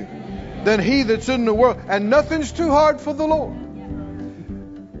in you than he that's in the world? And nothing's too hard for the Lord.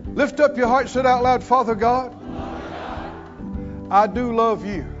 Lift up your heart, say out loud, Father God, I do love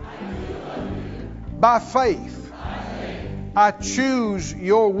you. By faith, I choose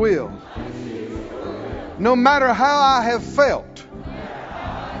your will. No matter how I have felt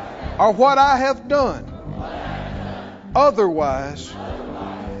or what I have done, otherwise,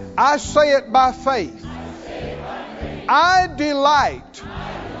 I say it by faith. I delight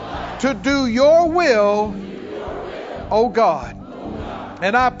to do your will, O God.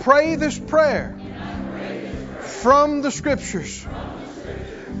 And I pray this prayer from the Scriptures.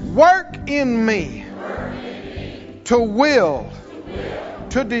 Work in me to will,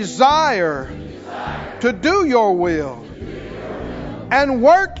 to desire, to do your will. And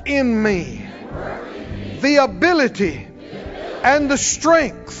work in me the ability and the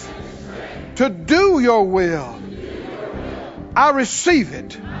strength to do your will. I receive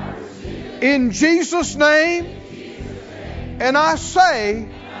it in Jesus' name. And I say,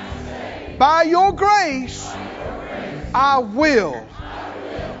 by your grace, I will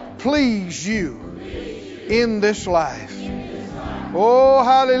please you in this life. Oh,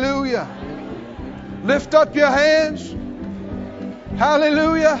 hallelujah. Lift up your hands.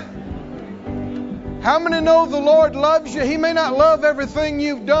 Hallelujah. How many know the Lord loves you? He may not love everything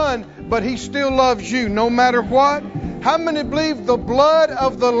you've done, but He still loves you no matter what. How many believe the blood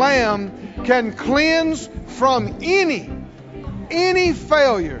of the Lamb can cleanse from any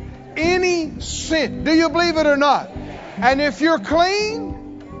failure, any sin? Do you believe it or not? And if you're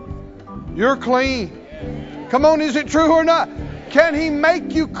clean, you're clean. Come on, is it true or not? Can He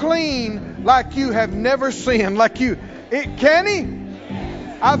make you clean like you have never sinned? Can He?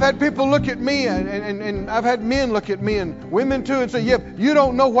 I've had people look at me, and I've had men look at me, and women too, and say, yeah, you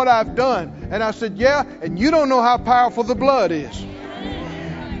don't know what I've done. And I said, yeah, and you don't know how powerful the blood is.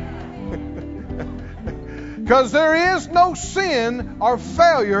 Because there is no sin or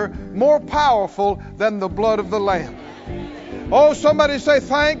failure more powerful than the blood of the Lamb. Oh, somebody say,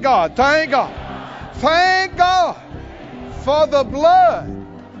 thank God, thank God. Thank God for the blood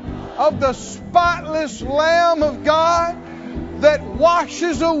of the spotless Lamb of God that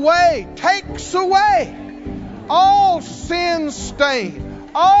washes away, takes away all sin stain,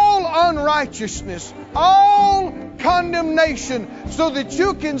 all unrighteousness, all condemnation, so that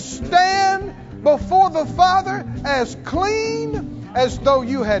you can stand before the Father as clean as though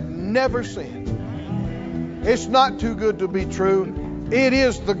you had never sinned. It's not too good to be true. It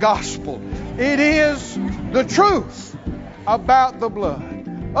is the gospel. It is the truth about the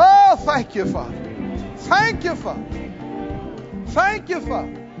blood. Oh, thank you, Father. Thank you, Father. Thank you,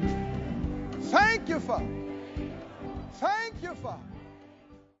 Father. Thank you, Father. Thank you, Father.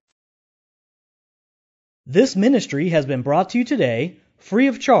 This ministry has been brought to you today free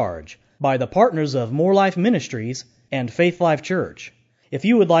of charge by the partners of More Life Ministries and Faith Life Church. If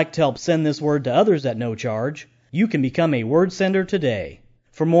you would like to help send this word to others at no charge, you can become a word sender today.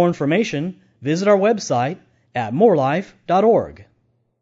 For more information, visit our website at morelife.org.